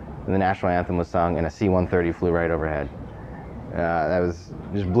 and the national anthem was sung, and a C-130 flew right overhead. That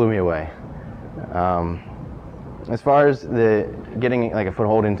just blew me away. As far as getting like a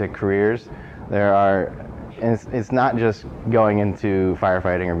foothold into careers, it's not just going into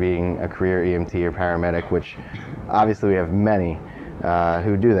firefighting or being a career EMT or paramedic, which obviously we have many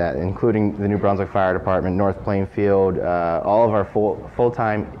who do that, including the New Brunswick Fire Department, North Plainfield, all of our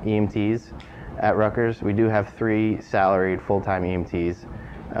full-time EMTs at Rutgers. We do have 3 salaried full-time EMTs.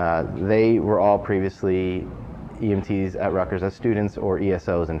 They were all previously EMTs at Rutgers as students or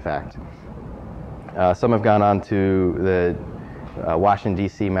ESOs, in fact. Some have gone on to the Washington,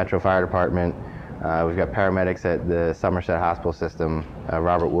 D.C. Metro Fire Department. We've got paramedics at the Somerset Hospital System,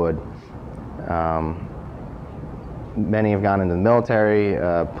 Robert Wood. Many have gone into the military,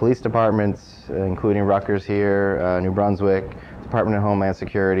 police departments, including Rutgers here, New Brunswick, Department of Homeland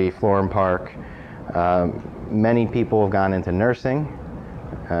Security, Florham Park. Many people have gone into nursing,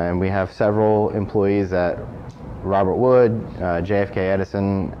 and we have several employees at Robert Wood, JFK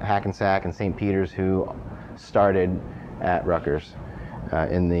Edison, Hackensack, and St. Peter's who started at Rutgers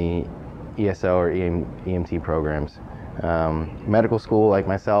in the ESO or EMT programs. Medical school, like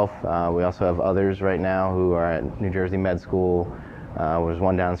myself, we also have others right now who are at New Jersey Med School. There's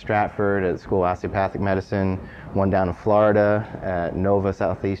one down in Stratford at School of Osteopathic Medicine, one down in Florida at Nova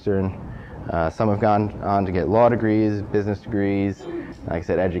Southeastern. Some have gone on to get law degrees, business degrees, like I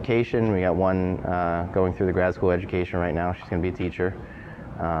said, education. We got one going through the grad school education right now. She's going to be a teacher.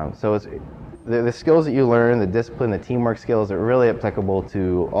 So it's the skills that you learn, the discipline, the teamwork skills are really applicable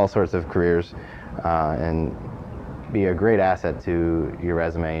to all sorts of careers and be a great asset to your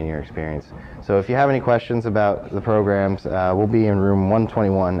resume and your experience. So if you have any questions about the programs, we'll be in room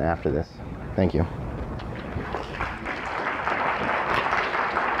 121 after this. Thank you.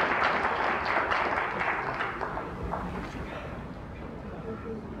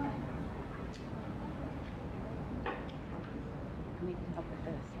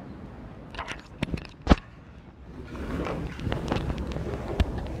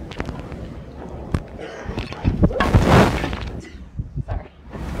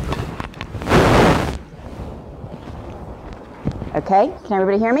 Okay, can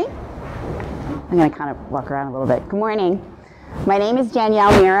everybody hear me? I'm going to kind of walk around a little bit. Good morning. My name is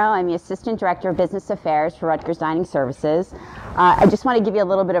Danielle Miro. I'm the Assistant Director of Business Affairs for Rutgers Dining Services. I just want to give you a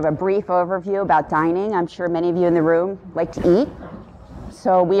little bit of a brief overview about dining. I'm sure many of you in the room like to eat.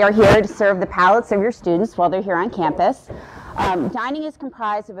 So we are here to serve the palates of your students while they're here on campus. Dining is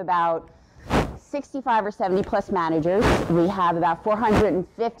comprised of about 65 or 70 plus managers. We have about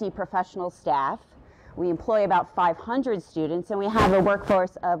 450 professional staff. We employ about 500 students, and we have a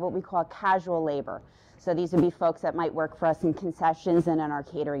workforce of what we call casual labor. So these would be folks that might work for us in concessions and in our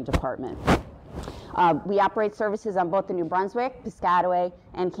catering department. We operate services on both the New Brunswick, Piscataway,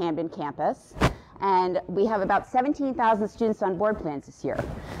 and Camden campus. And we have about 17,000 students on board plans this year.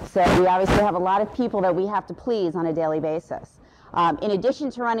 So we obviously have a lot of people that we have to please on a daily basis. In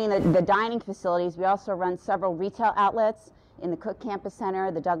addition to running the dining facilities, we also run several retail outlets in the Cook Campus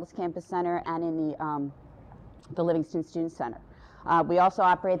Center, the Douglas Campus Center, and in the Livingston Student Center. We also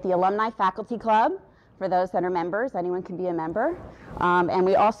operate the Alumni Faculty Club for those that are members. Anyone can be a member. And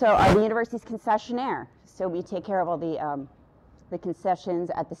we also are the university's concessionaire. So we take care of all the concessions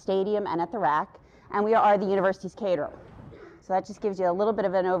at the stadium and at the RAC. And we are the university's caterer. So that just gives you a little bit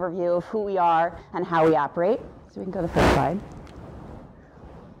of an overview of who we are and how we operate. So we can go to the first slide.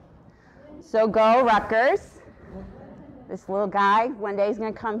 So go Rutgers. This little guy, one day he's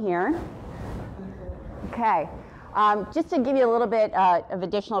going to come here. Okay, just to give you a little bit of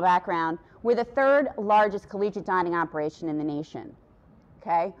additional background, we're the third largest collegiate dining operation in the nation.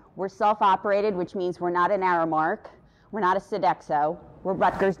 Okay, we're self-operated, which means we're not an Aramark, we're not a Sodexo, we're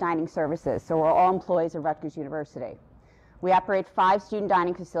Rutgers Dining Services, so we're all employees of Rutgers University. We operate 5 student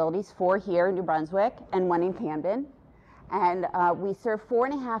dining facilities, 4 here in New Brunswick and 1 in Camden, and we serve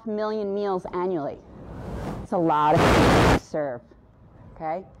 4.5 million meals annually. It's a lot of food to serve,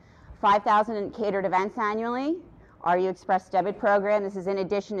 okay? 5,000 catered events annually. RU Express debit program. This is in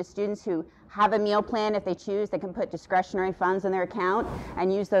addition to students who have a meal plan. If they choose, they can put discretionary funds in their account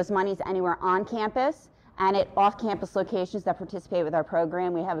and use those monies anywhere on campus and at off-campus locations that participate with our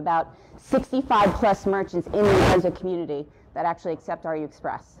program. We have about 65 plus merchants in the New Brunswick community that actually accept RU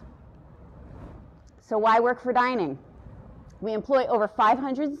Express. So why work for dining? We employ over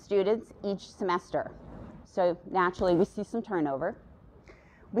 500 students each semester. So naturally, we see some turnover.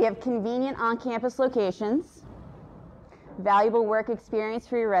 We have convenient on-campus locations, valuable work experience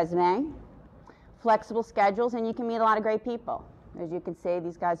for your resume, flexible schedules, and you can meet a lot of great people. As you can see,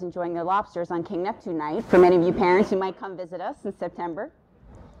 these guys enjoying their lobsters on King Neptune night for many of you parents who might come visit us in September.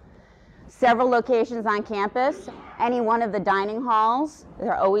 Several locations on campus. Any one of the dining halls,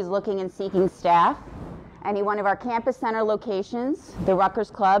 they're always looking and seeking staff. Any one of our campus center locations, the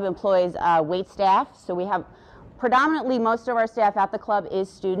Rutgers Club employs wait staff. So we have predominantly most of our staff at the club is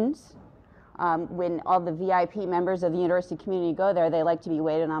students. When all the VIP members of the university community go there, they like to be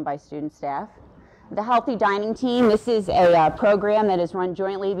waited on by student staff. The Healthy Dining Team, this is a program that is run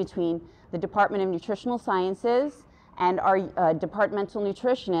jointly between the Department of Nutritional Sciences and our departmental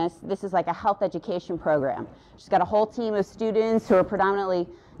nutritionist. This is like a health education program. She's got a whole team of students who are predominantly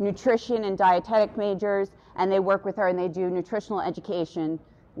nutrition and dietetic majors, and they work with her and they do nutritional education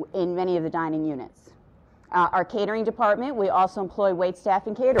in many of the dining units. Our catering department, we also employ wait staff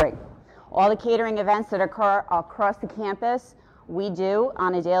and catering. All the catering events that occur across the campus, we do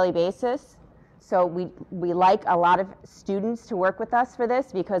on a daily basis. So we like a lot of students to work with us for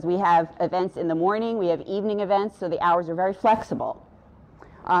this because we have events in the morning, we have evening events, so the hours are very flexible.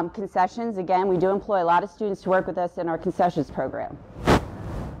 Concessions, again, we do employ a lot of students to work with us in our concessions program.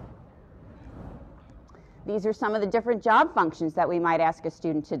 These are some of the different job functions that we might ask a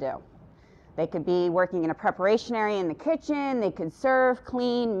student to do. They could be working in a preparation area in the kitchen, they could serve,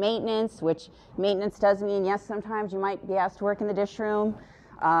 clean, maintenance, which maintenance does mean, yes, sometimes you might be asked to work in the dish room,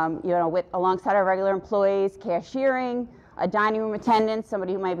 alongside our regular employees, cashiering, a dining room attendant,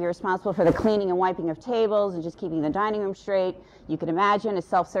 somebody who might be responsible for the cleaning and wiping of tables and just keeping the dining room straight. You can imagine a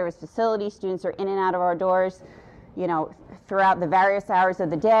self-service facility, students are in and out of our doors, throughout the various hours of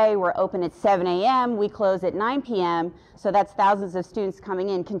the day. We're open at 7 a.m., we close at 9 p.m., so that's thousands of students coming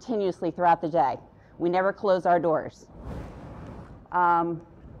in continuously throughout the day. We never close our doors.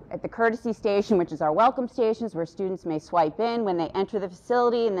 At the courtesy station, which is our welcome stations, where students may swipe in when they enter the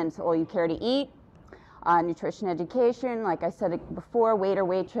facility, and then it's all you care to eat. Nutrition education, like I said before, waiter,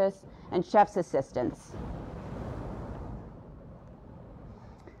 waitress, and chef's assistants.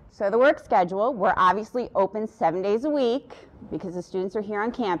 So the work schedule, we're obviously open 7 days a week because the students are here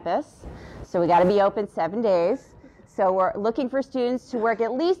on campus. So we got to be open 7 days. So we're looking for students to work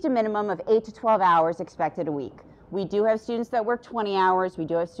at least a minimum of 8 to 12 hours expected a week. We do have students that work 20 hours. We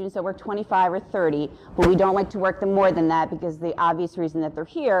do have students that work 25 or 30, but we don't like to work them more than that because the obvious reason that they're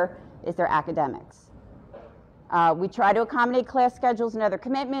here is their academics. We try to accommodate class schedules and other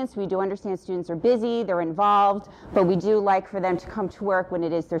commitments. We do understand students are busy, they're involved, but we do like for them to come to work when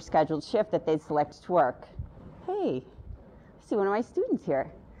it is their scheduled shift that they select to work. Hey, I see one of my students here.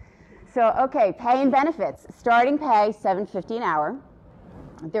 So, okay, pay and benefits. Starting pay, $7.50 an hour.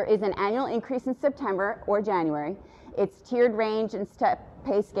 There is an annual increase in September or January. It's tiered range and step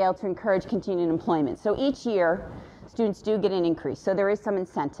pay scale to encourage continued employment. So each year, students do get an increase. So there is some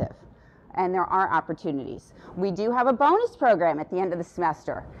incentive, and there are opportunities. We do have a bonus program at the end of the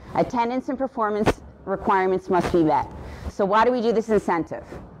semester. Attendance and performance requirements must be met. So why do we do this incentive?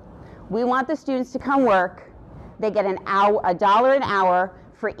 We want the students to come work. They get $1 an hour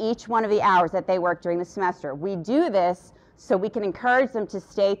for each one of the hours that they work during the semester. We do this so we can encourage them to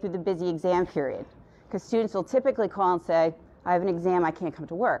stay through the busy exam period. Because students will typically call and say, I have an exam, I can't come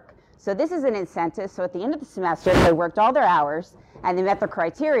to work. So this is an incentive, so at the end of the semester, if they worked all their hours and they met their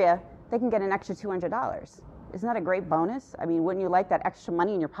criteria, they can get an extra $200. Isn't that a great bonus? I mean, wouldn't you like that extra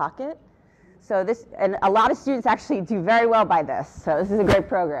money in your pocket? So this, and a lot of students actually do very well by this, so this is a great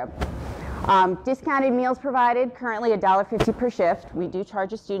program. Discounted meals provided, currently $1.50 per shift. We do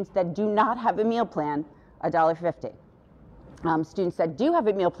charge the students that do not have a meal plan $1.50. Students that do have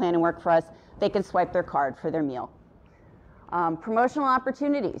a meal plan and work for us, they can swipe their card for their meal. Promotional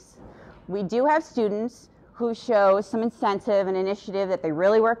opportunities. We do have students who show some incentive and initiative that they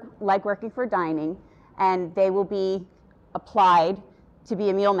really like working for dining, and they will be applied to be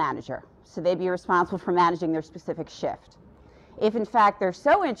a meal manager. So they'd be responsible for managing their specific shift. If in fact they're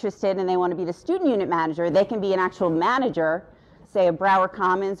so interested and they want to be the student unit manager, they can be an actual manager, say a Broward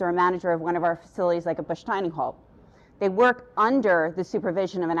Commons or a manager of one of our facilities like a Bush Dining Hall. They work under the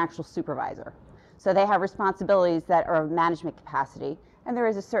supervision of an actual supervisor. So they have responsibilities that are of management capacity, and there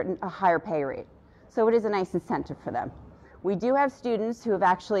is a higher pay rate. So it is a nice incentive for them. We do have students who have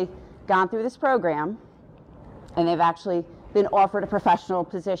actually gone through this program, and they've actually been offered a professional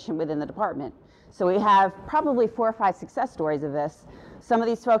position within the department. So we have probably 4 or 5 success stories of this. Some of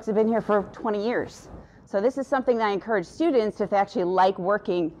these folks have been here for 20 years. So this is something that I encourage students, if they actually like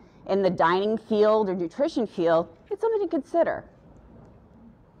working in the dining field or nutrition field, it's something to consider.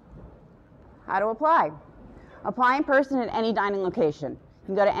 How to apply? Apply in person at any dining location. You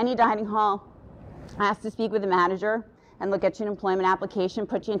can go to any dining hall, ask to speak with the manager, and they'll get you an employment application,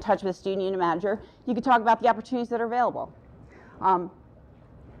 put you in touch with a student unit manager. You can talk about the opportunities that are available.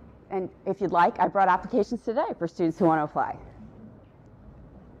 And if you'd like, I brought applications today for students who want to apply.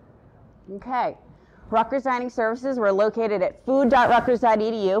 Okay. Rutgers Dining Services, we're located at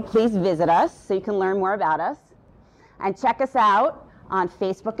food.rutgers.edu. Please visit us so you can learn more about us. And check us out on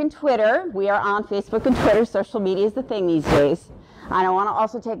Facebook and Twitter. We are on Facebook and Twitter. Social media is the thing these days. And I want to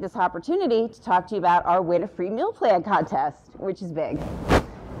also take this opportunity to talk to you about our Win a Free Meal Plan contest, which is big. You want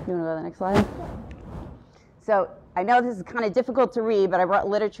to go to the next slide? So I know this is kind of difficult to read, but I brought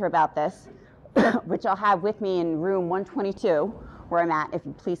literature about this, which I'll have with me in room 122, where I'm at, if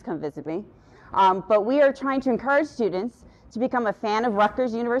you please come visit me. But we are trying to encourage students to become a fan of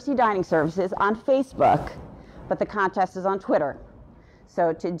Rutgers University Dining Services on Facebook, but the contest is on Twitter.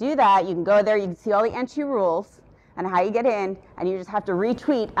 So to do that, you can go there, you can see all the entry rules and how you get in, and you just have to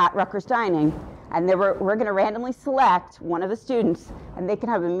retweet at Rutgers Dining, and then we're going to randomly select one of the students, and they can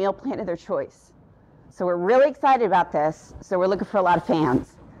have a meal plan of their choice. So we're really excited about this, so we're looking for a lot of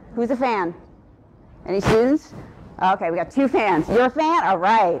fans. Who's a fan? Any students? Okay, we got 2 fans. You're a fan? All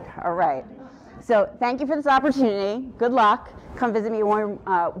right, all right. So thank you for this opportunity. Good luck. Come visit me at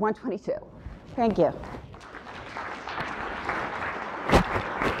 122. Thank you.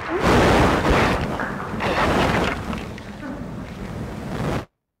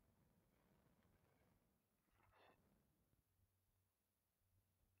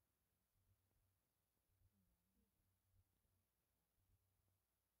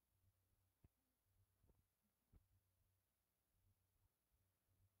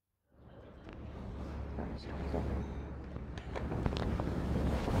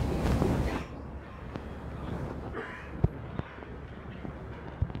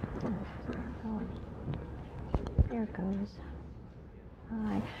 There it goes.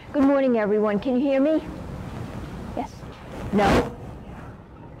 Hi. Good morning, everyone. Can you hear me? Yes? No?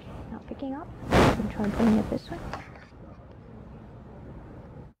 Not picking up? I'm trying putting it this way.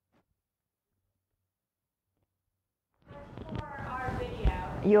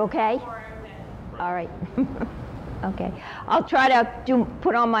 You okay? All right. Okay. I'll try to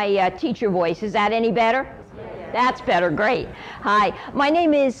put on my teacher voice. Is that any better? That's better, great. Hi, my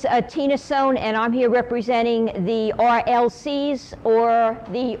name is Tina Sohn, and I'm here representing the RLCs, or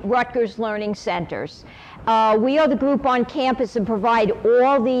the Rutgers Learning Centers. We are the group on campus and provide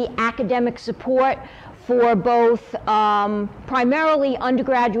all the academic support for both primarily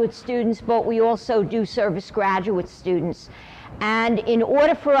undergraduate students, but we also do service graduate students. And in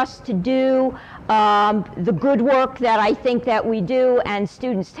order for us to do the good work that I think that we do, and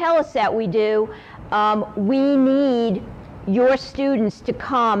students tell us that we do, we need your students to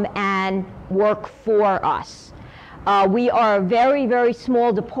come and work for us. We are a very, very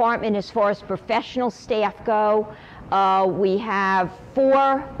small department as far as professional staff go. We have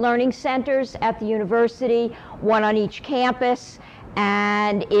 4 learning centers at the university, 1 on each campus,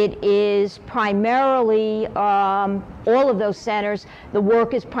 and it is primarily, all of those centers, the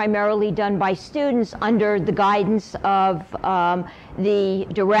work is primarily done by students under the guidance of the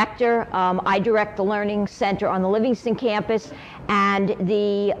director. I direct the Learning Center on the Livingston campus, and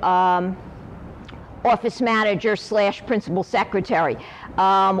the office manager / principal secretary.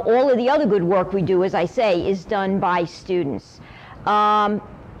 All of the other good work we do, as I say, is done by students.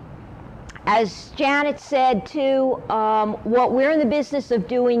 As Janet said too, what we're in the business of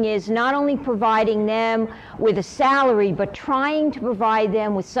doing is not only providing them with a salary, but trying to provide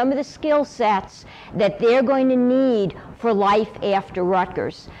them with some of the skill sets that they're going to need for life after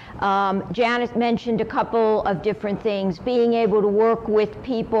Rutgers. Janet mentioned a couple of different things: being able to work with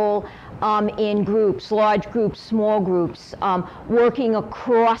people in groups, large groups, small groups, working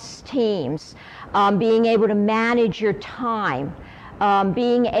across teams, being able to manage your time,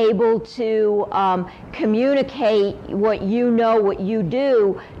 being able to communicate what you know, what you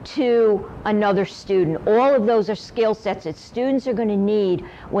do, to another student. All of those are skill sets that students are going to need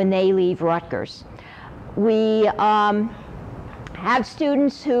when they leave Rutgers. We have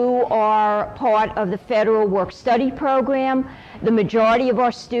students who are part of the federal work-study program. The majority of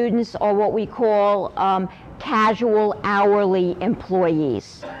our students are what we call casual hourly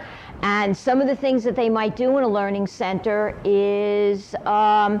employees. And some of the things that they might do in a learning center is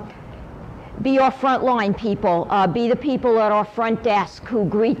be our frontline people, be the people at our front desk who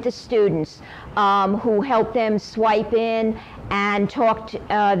greet the students, who help them swipe in and talk to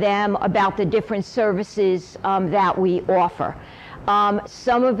them about the different services that we offer.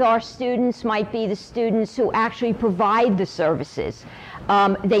 Some of our students might be the students who actually provide the services.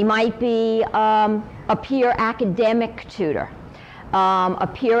 They might be a peer academic tutor. A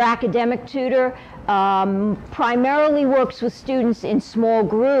peer academic tutor primarily works with students in small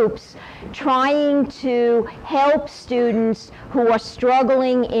groups, trying to help students who are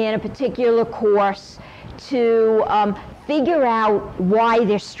struggling in a particular course to figure out why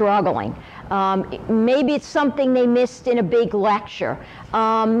they're struggling. Maybe it's something they missed in a big lecture.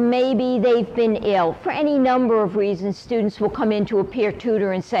 Maybe they've been ill. For any number of reasons, students will come into a peer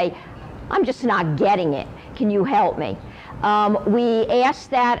tutor and say, "I'm just not getting it. Can you help me?" We ask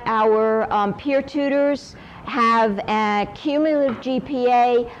that our peer tutors have a cumulative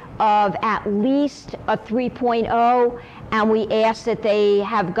GPA of at least a 3.0, and we ask that they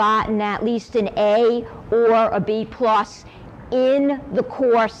have gotten at least an A or a B+ in the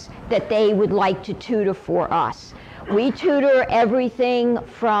course that they would like to tutor for us. We tutor everything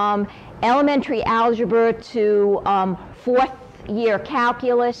from elementary algebra to 4th year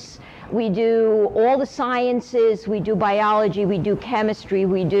calculus. We do all the sciences, we do biology, we do chemistry,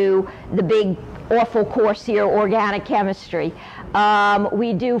 we do the big awful course here, organic chemistry.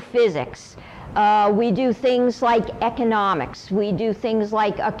 We do physics. We do things like economics. We do things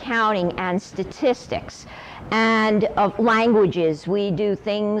like accounting and statistics and languages. We do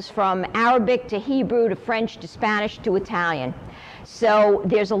things from Arabic to Hebrew to French to Spanish to Italian. So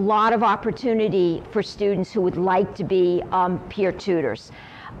there's a lot of opportunity for students who would like to be peer tutors.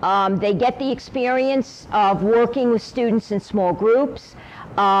 They get the experience of working with students in small groups.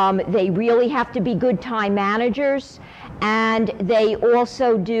 They really have to be good time managers, and they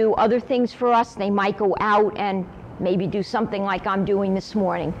also do other things for us. They might go out and maybe do something like I'm doing this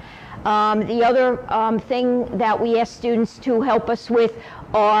morning. The other thing that we ask students to help us with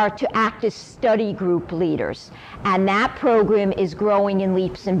are to act as study group leaders. And that program is growing in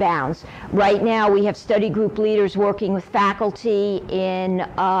leaps and bounds. Right now we have study group leaders working with faculty in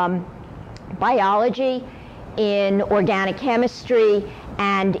biology, in organic chemistry,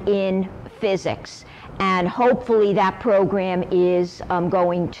 and in physics. And hopefully that program is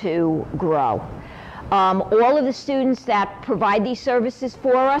going to grow. All of the students that provide these services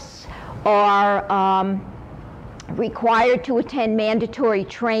for us are required to attend mandatory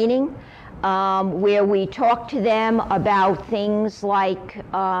training where we talk to them about things like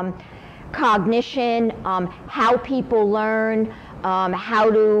cognition, how people learn,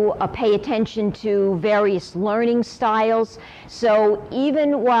 how to pay attention to various learning styles. So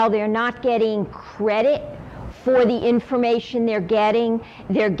even while they're not getting credit for the information they're getting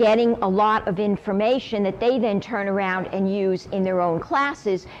a lot of information that they then turn around and use in their own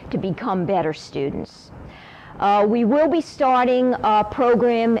classes to become better students. We will be starting a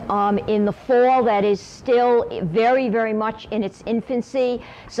program in the fall that is still very, very much in its infancy,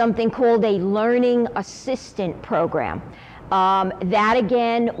 something called a Learning Assistant Program. That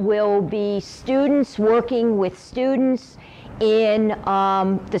again will be students working with students in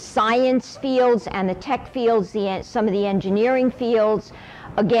the science fields and the tech fields, some of the engineering fields,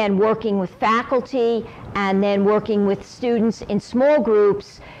 again working with faculty and then working with students in small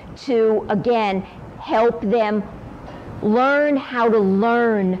groups to again help them learn how to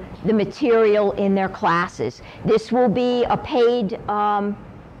learn the material in their classes. This will be a paid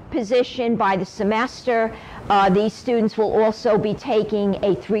position by the semester. These students will also be taking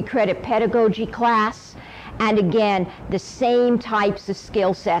a 3-credit pedagogy class. And again, the same types of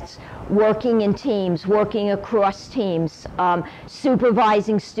skill sets, working in teams, working across teams,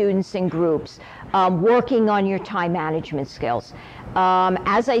 supervising students in groups, working on your time management skills.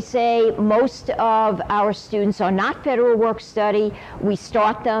 As I say, most of our students are not federal work study. We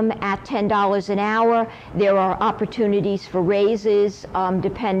start them at $10 an hour. There are opportunities for raises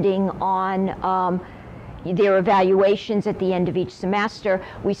depending on their evaluations at the end of each semester.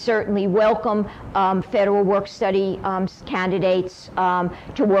 We certainly welcome federal work study candidates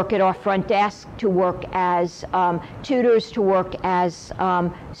to work at our front desk, to work as tutors, to work as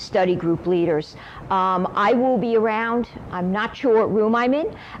study group leaders. I will be around. I'm not sure what room I'm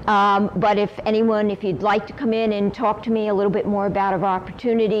in, but if you'd like to come in and talk to me a little bit more about our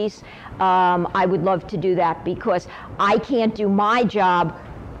opportunities, I would love to do that because I can't do my job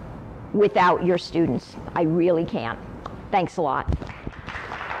without your students. I really can't. Thanks a lot.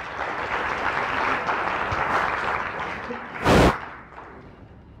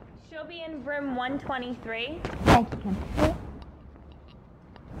 She'll be in room 123. Thank you, Kim.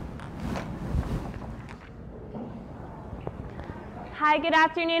 Hi, good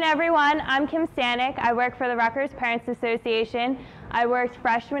afternoon, everyone. I'm Kim Stanek. I work for the Rutgers Parents Association. I worked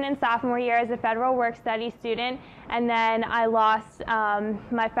freshman and sophomore year as a federal work study student, and then I lost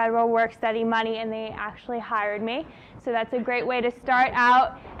my federal work study money, and they actually hired me. So that's a great way to start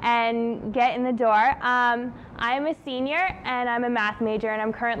out and get in the door. I am a senior, and I'm a math major, and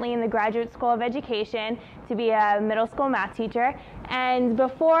I'm currently in the Graduate School of Education to be a middle school math teacher. And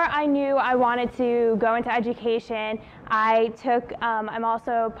before I knew I wanted to go into education, I'm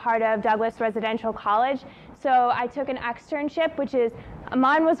also part of Douglas Residential College. So I took an externship, which is,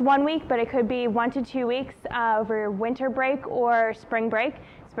 mine was 1 week, but it could be 1 to 2 weeks over winter break or spring break.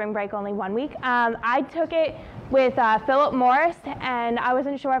 Spring break only 1 week. I took it with Philip Morris, and I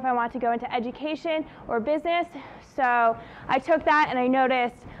wasn't sure if I wanted to go into education or business. So I took that, and I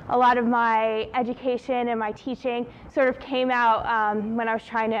noticed a lot of my education and my teaching sort of came out when I was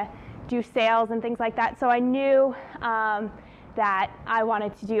trying to do sales and things like that. So I knew that I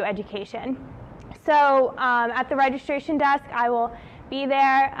wanted to do education. So at the registration desk, I will be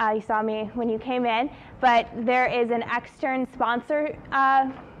there. You saw me when you came in, but there is an extern sponsor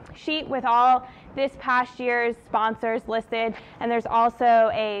sheet with all this past year's sponsors listed, and there's also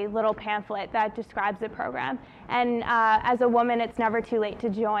a little pamphlet that describes the program. And as a woman, it's never too late to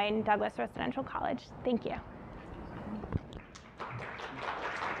join Douglas Residential College. Thank you.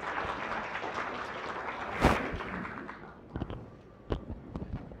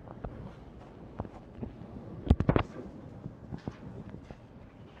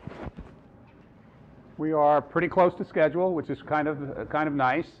 We are pretty close to schedule, which is kind of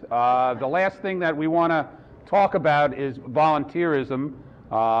nice. The last thing that we want to talk about is volunteerism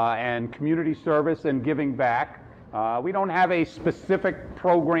and community service and giving back. We don't have a specific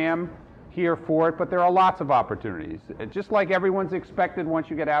program here for it, but there are lots of opportunities. Just like everyone's expected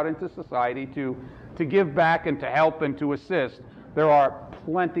once you get out into society to give back and to help and to assist, there are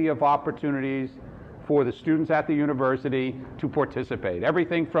plenty of opportunities for the students at the university to participate.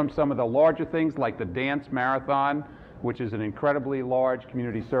 Everything from some of the larger things like the dance marathon, which is an incredibly large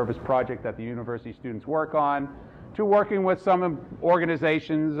community service project that the university students work on, to working with some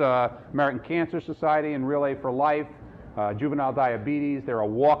organizations, American Cancer Society and Relay for Life, juvenile diabetes. There are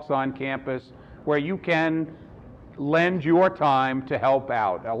walks on campus where you can lend your time to help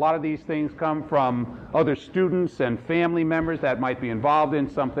out. A lot of these things come from other students and family members that might be involved in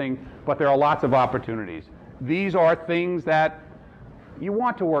something, but there are lots of opportunities. these are things that you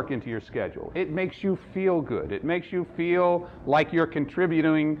want to work into your schedule. It makes you feel good. It makes you feel like you're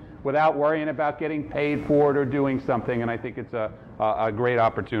contributing without worrying about getting paid for it or doing something, and I think it's a great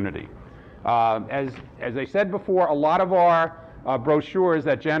opportunity. As I said before, a lot of our brochures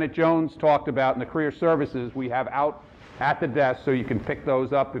that Janet Jones talked about in the career services we have out at the desk, so you can pick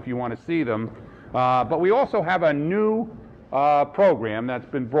those up if you want to see them. But we also have a new program that's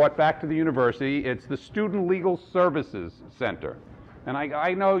been brought back to the university. It's the Student Legal Services Center. And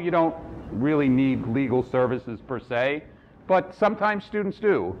I know you don't really need legal services per se, but sometimes students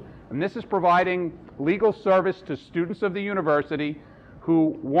do. And this is providing legal service to students of the university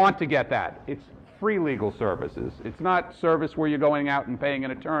who want to get that. It's free legal services. It's not service where you're going out and paying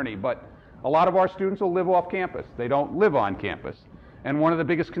an attorney, but a lot of our students will live off campus. They don't live on campus. And one of the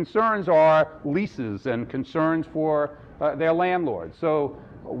biggest concerns are leases and concerns for their landlords. So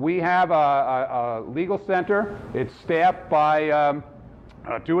we have a legal center. It's staffed by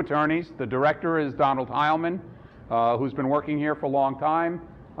 2 attorneys. The director is Donald Heilman, who's been working here for a long time.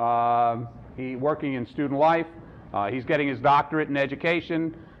 He's working in student life. He's getting his doctorate in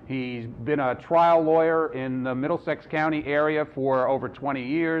education. He's been a trial lawyer in the Middlesex County area for over 20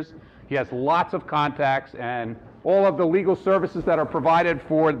 years. He has lots of contacts, and all of the legal services that are provided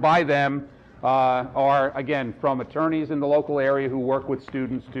by them are, again, from attorneys in the local area who work with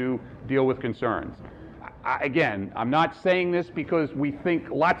students to deal with concerns. Again, I'm not saying this because we think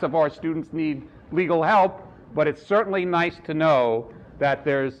lots of our students need legal help, but it's certainly nice to know that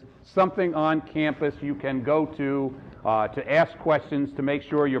there's something on campus you can go to ask questions, to make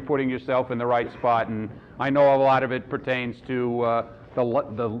sure you're putting yourself in the right spot. And I know a lot of it pertains to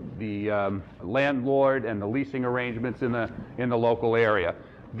the landlord and the leasing arrangements in the local area.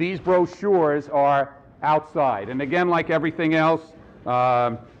 These brochures are outside, and again, like everything else,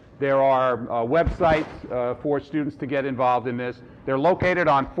 there are websites for students to get involved in this. They're located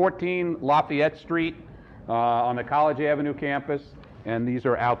on 14 Lafayette Street on the College Avenue campus, and these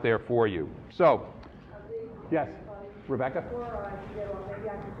are out there for you. So, yes, Rebecca? Maybe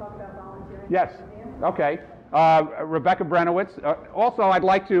I can talk about volunteering. Yes, okay. Rebecca Brenowitz. Also, I'd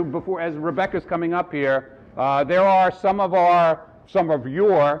like to, before, as Rebecca's coming up here, there are some of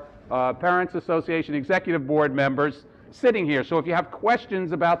your Parents Association Executive Board members sitting here. So if you have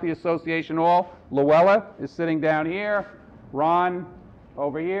questions about the association, Luella is sitting down here, Ron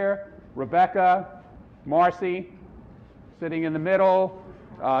over here, Rebecca, Marcy sitting in the middle,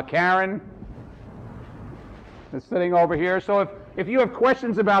 Karen is sitting over here. So if you have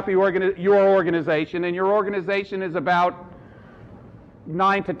questions about your organization, and your organization is about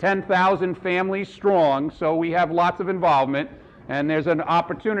 9,000 to 10,000 families strong, so we have lots of involvement, and there's an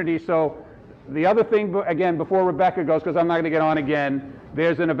opportunity. So the other thing, again, before Rebecca goes, because I'm not going to get on again,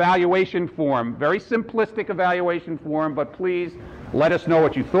 there's an evaluation form, very simplistic evaluation form, but please let us know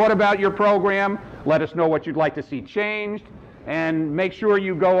what you thought about your program, let us know what you'd like to see changed, and make sure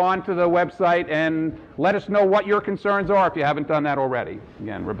you go onto the website and let us know what your concerns are if you haven't done that already.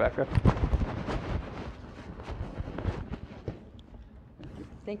 Again, Rebecca.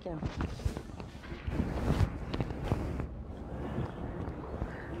 Thank you.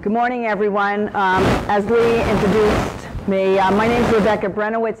 Good morning, everyone. As Lee introduced me, my name is Rebecca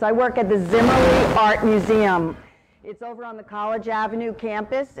Brenowitz. I work at the Zimmerly Art Museum. It's over on the College Avenue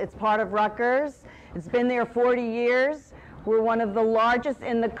campus. It's part of Rutgers. It's been there 40 years. We're one of the largest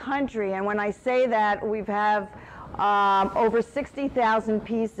in the country, and when I say that, we have over 60,000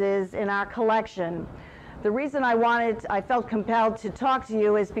 pieces in our collection. The reason I felt compelled to talk to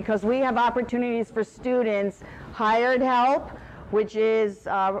you is because we have opportunities for students, hired help, which is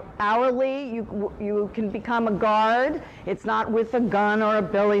hourly. You can become a guard. It's not with a gun or a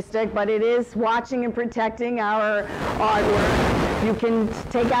billy stick, but it is watching and protecting our artwork. You can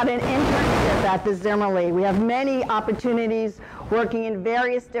take out an internship at the Zimmerly. We have many opportunities working in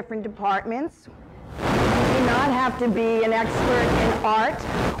various different departments. You do not have to be an expert in art,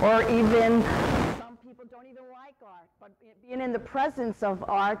 or even, some people don't even like art, but being in the presence of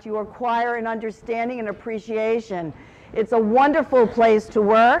art, you acquire an understanding and appreciation. It's a wonderful place to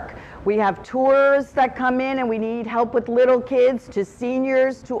work. We have tours that come in, and we need help with little kids to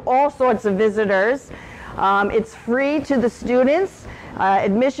seniors to all sorts of visitors. It's free to the students.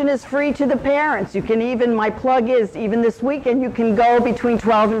 Admission is free to the parents. You can even, my plug is, even this weekend, you can go between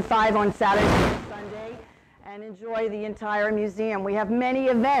 12 and 5 on Saturday and Sunday and enjoy the entire museum. We have many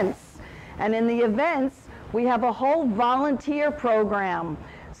events, and in the events, we have a whole volunteer program.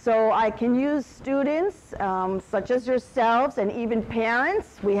 So I can use students such as yourselves and even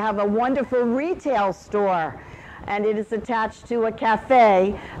parents. We have a wonderful retail store. and it is attached to a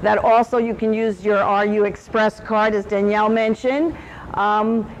cafe that also you can use your RU Express card, as Danielle mentioned.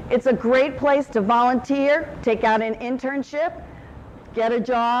 It's a great place to volunteer, take out an internship, get a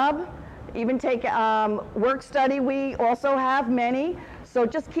job, even take work study. We also have many. So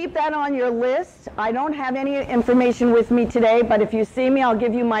just keep that on your list. I don't have any information with me today, but if you see me, I'll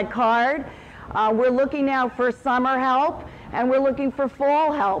give you my card. We're looking now for summer help, and we're looking for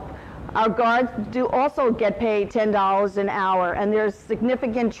fall help. Our guards do also get paid $10 an hour, and there's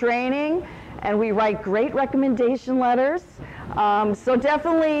significant training, and we write great recommendation letters. So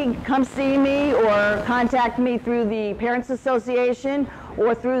definitely come see me or contact me through the Parents Association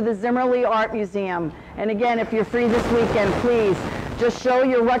or through the Zimmerly Art Museum. And again, if you're free this weekend, please just show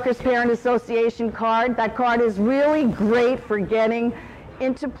your Rutgers Parent Association card. That card is really great for getting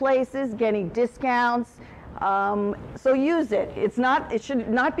into places, getting discounts. So use it. It should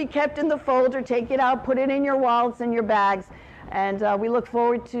not be kept in the folder. Take it out, put it in your wallets and your bags. And we look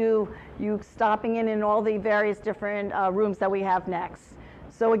forward to you stopping in all the various different rooms that we have next.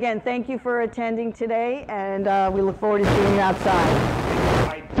 So again, thank you for attending today, and we look forward to seeing you outside.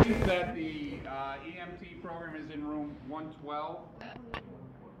 I think that the EMT program is in room 112.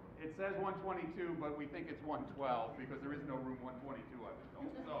 It says 122, but we think it's 112 because there is no room 122, I was told.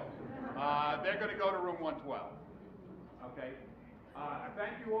 So they're going to go to room 112. Okay.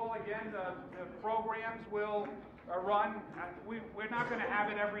 Thank you all again. The programs will run. We're not going to have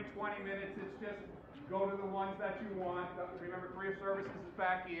it every 20 minutes. It's just go to the ones that you want. Remember, career services is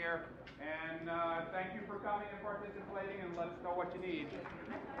back here. And thank you for coming and participating, and let us know what you need.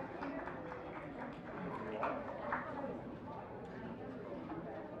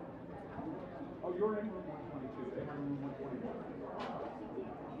 Oh, you're in room 122. They're in room 121.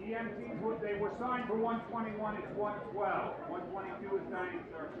 EMTs, they were signed for 121. It's 112. 122 is dining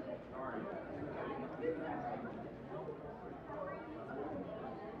services. Sorry.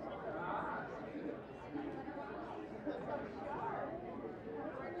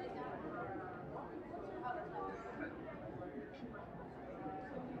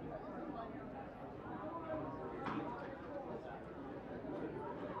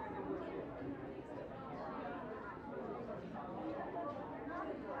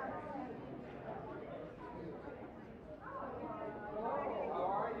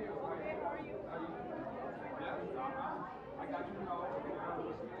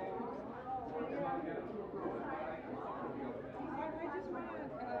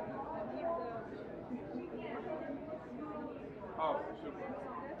 Oh, super.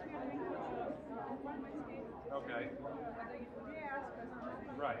 Okay.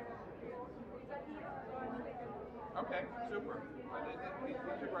 Right. Okay, super.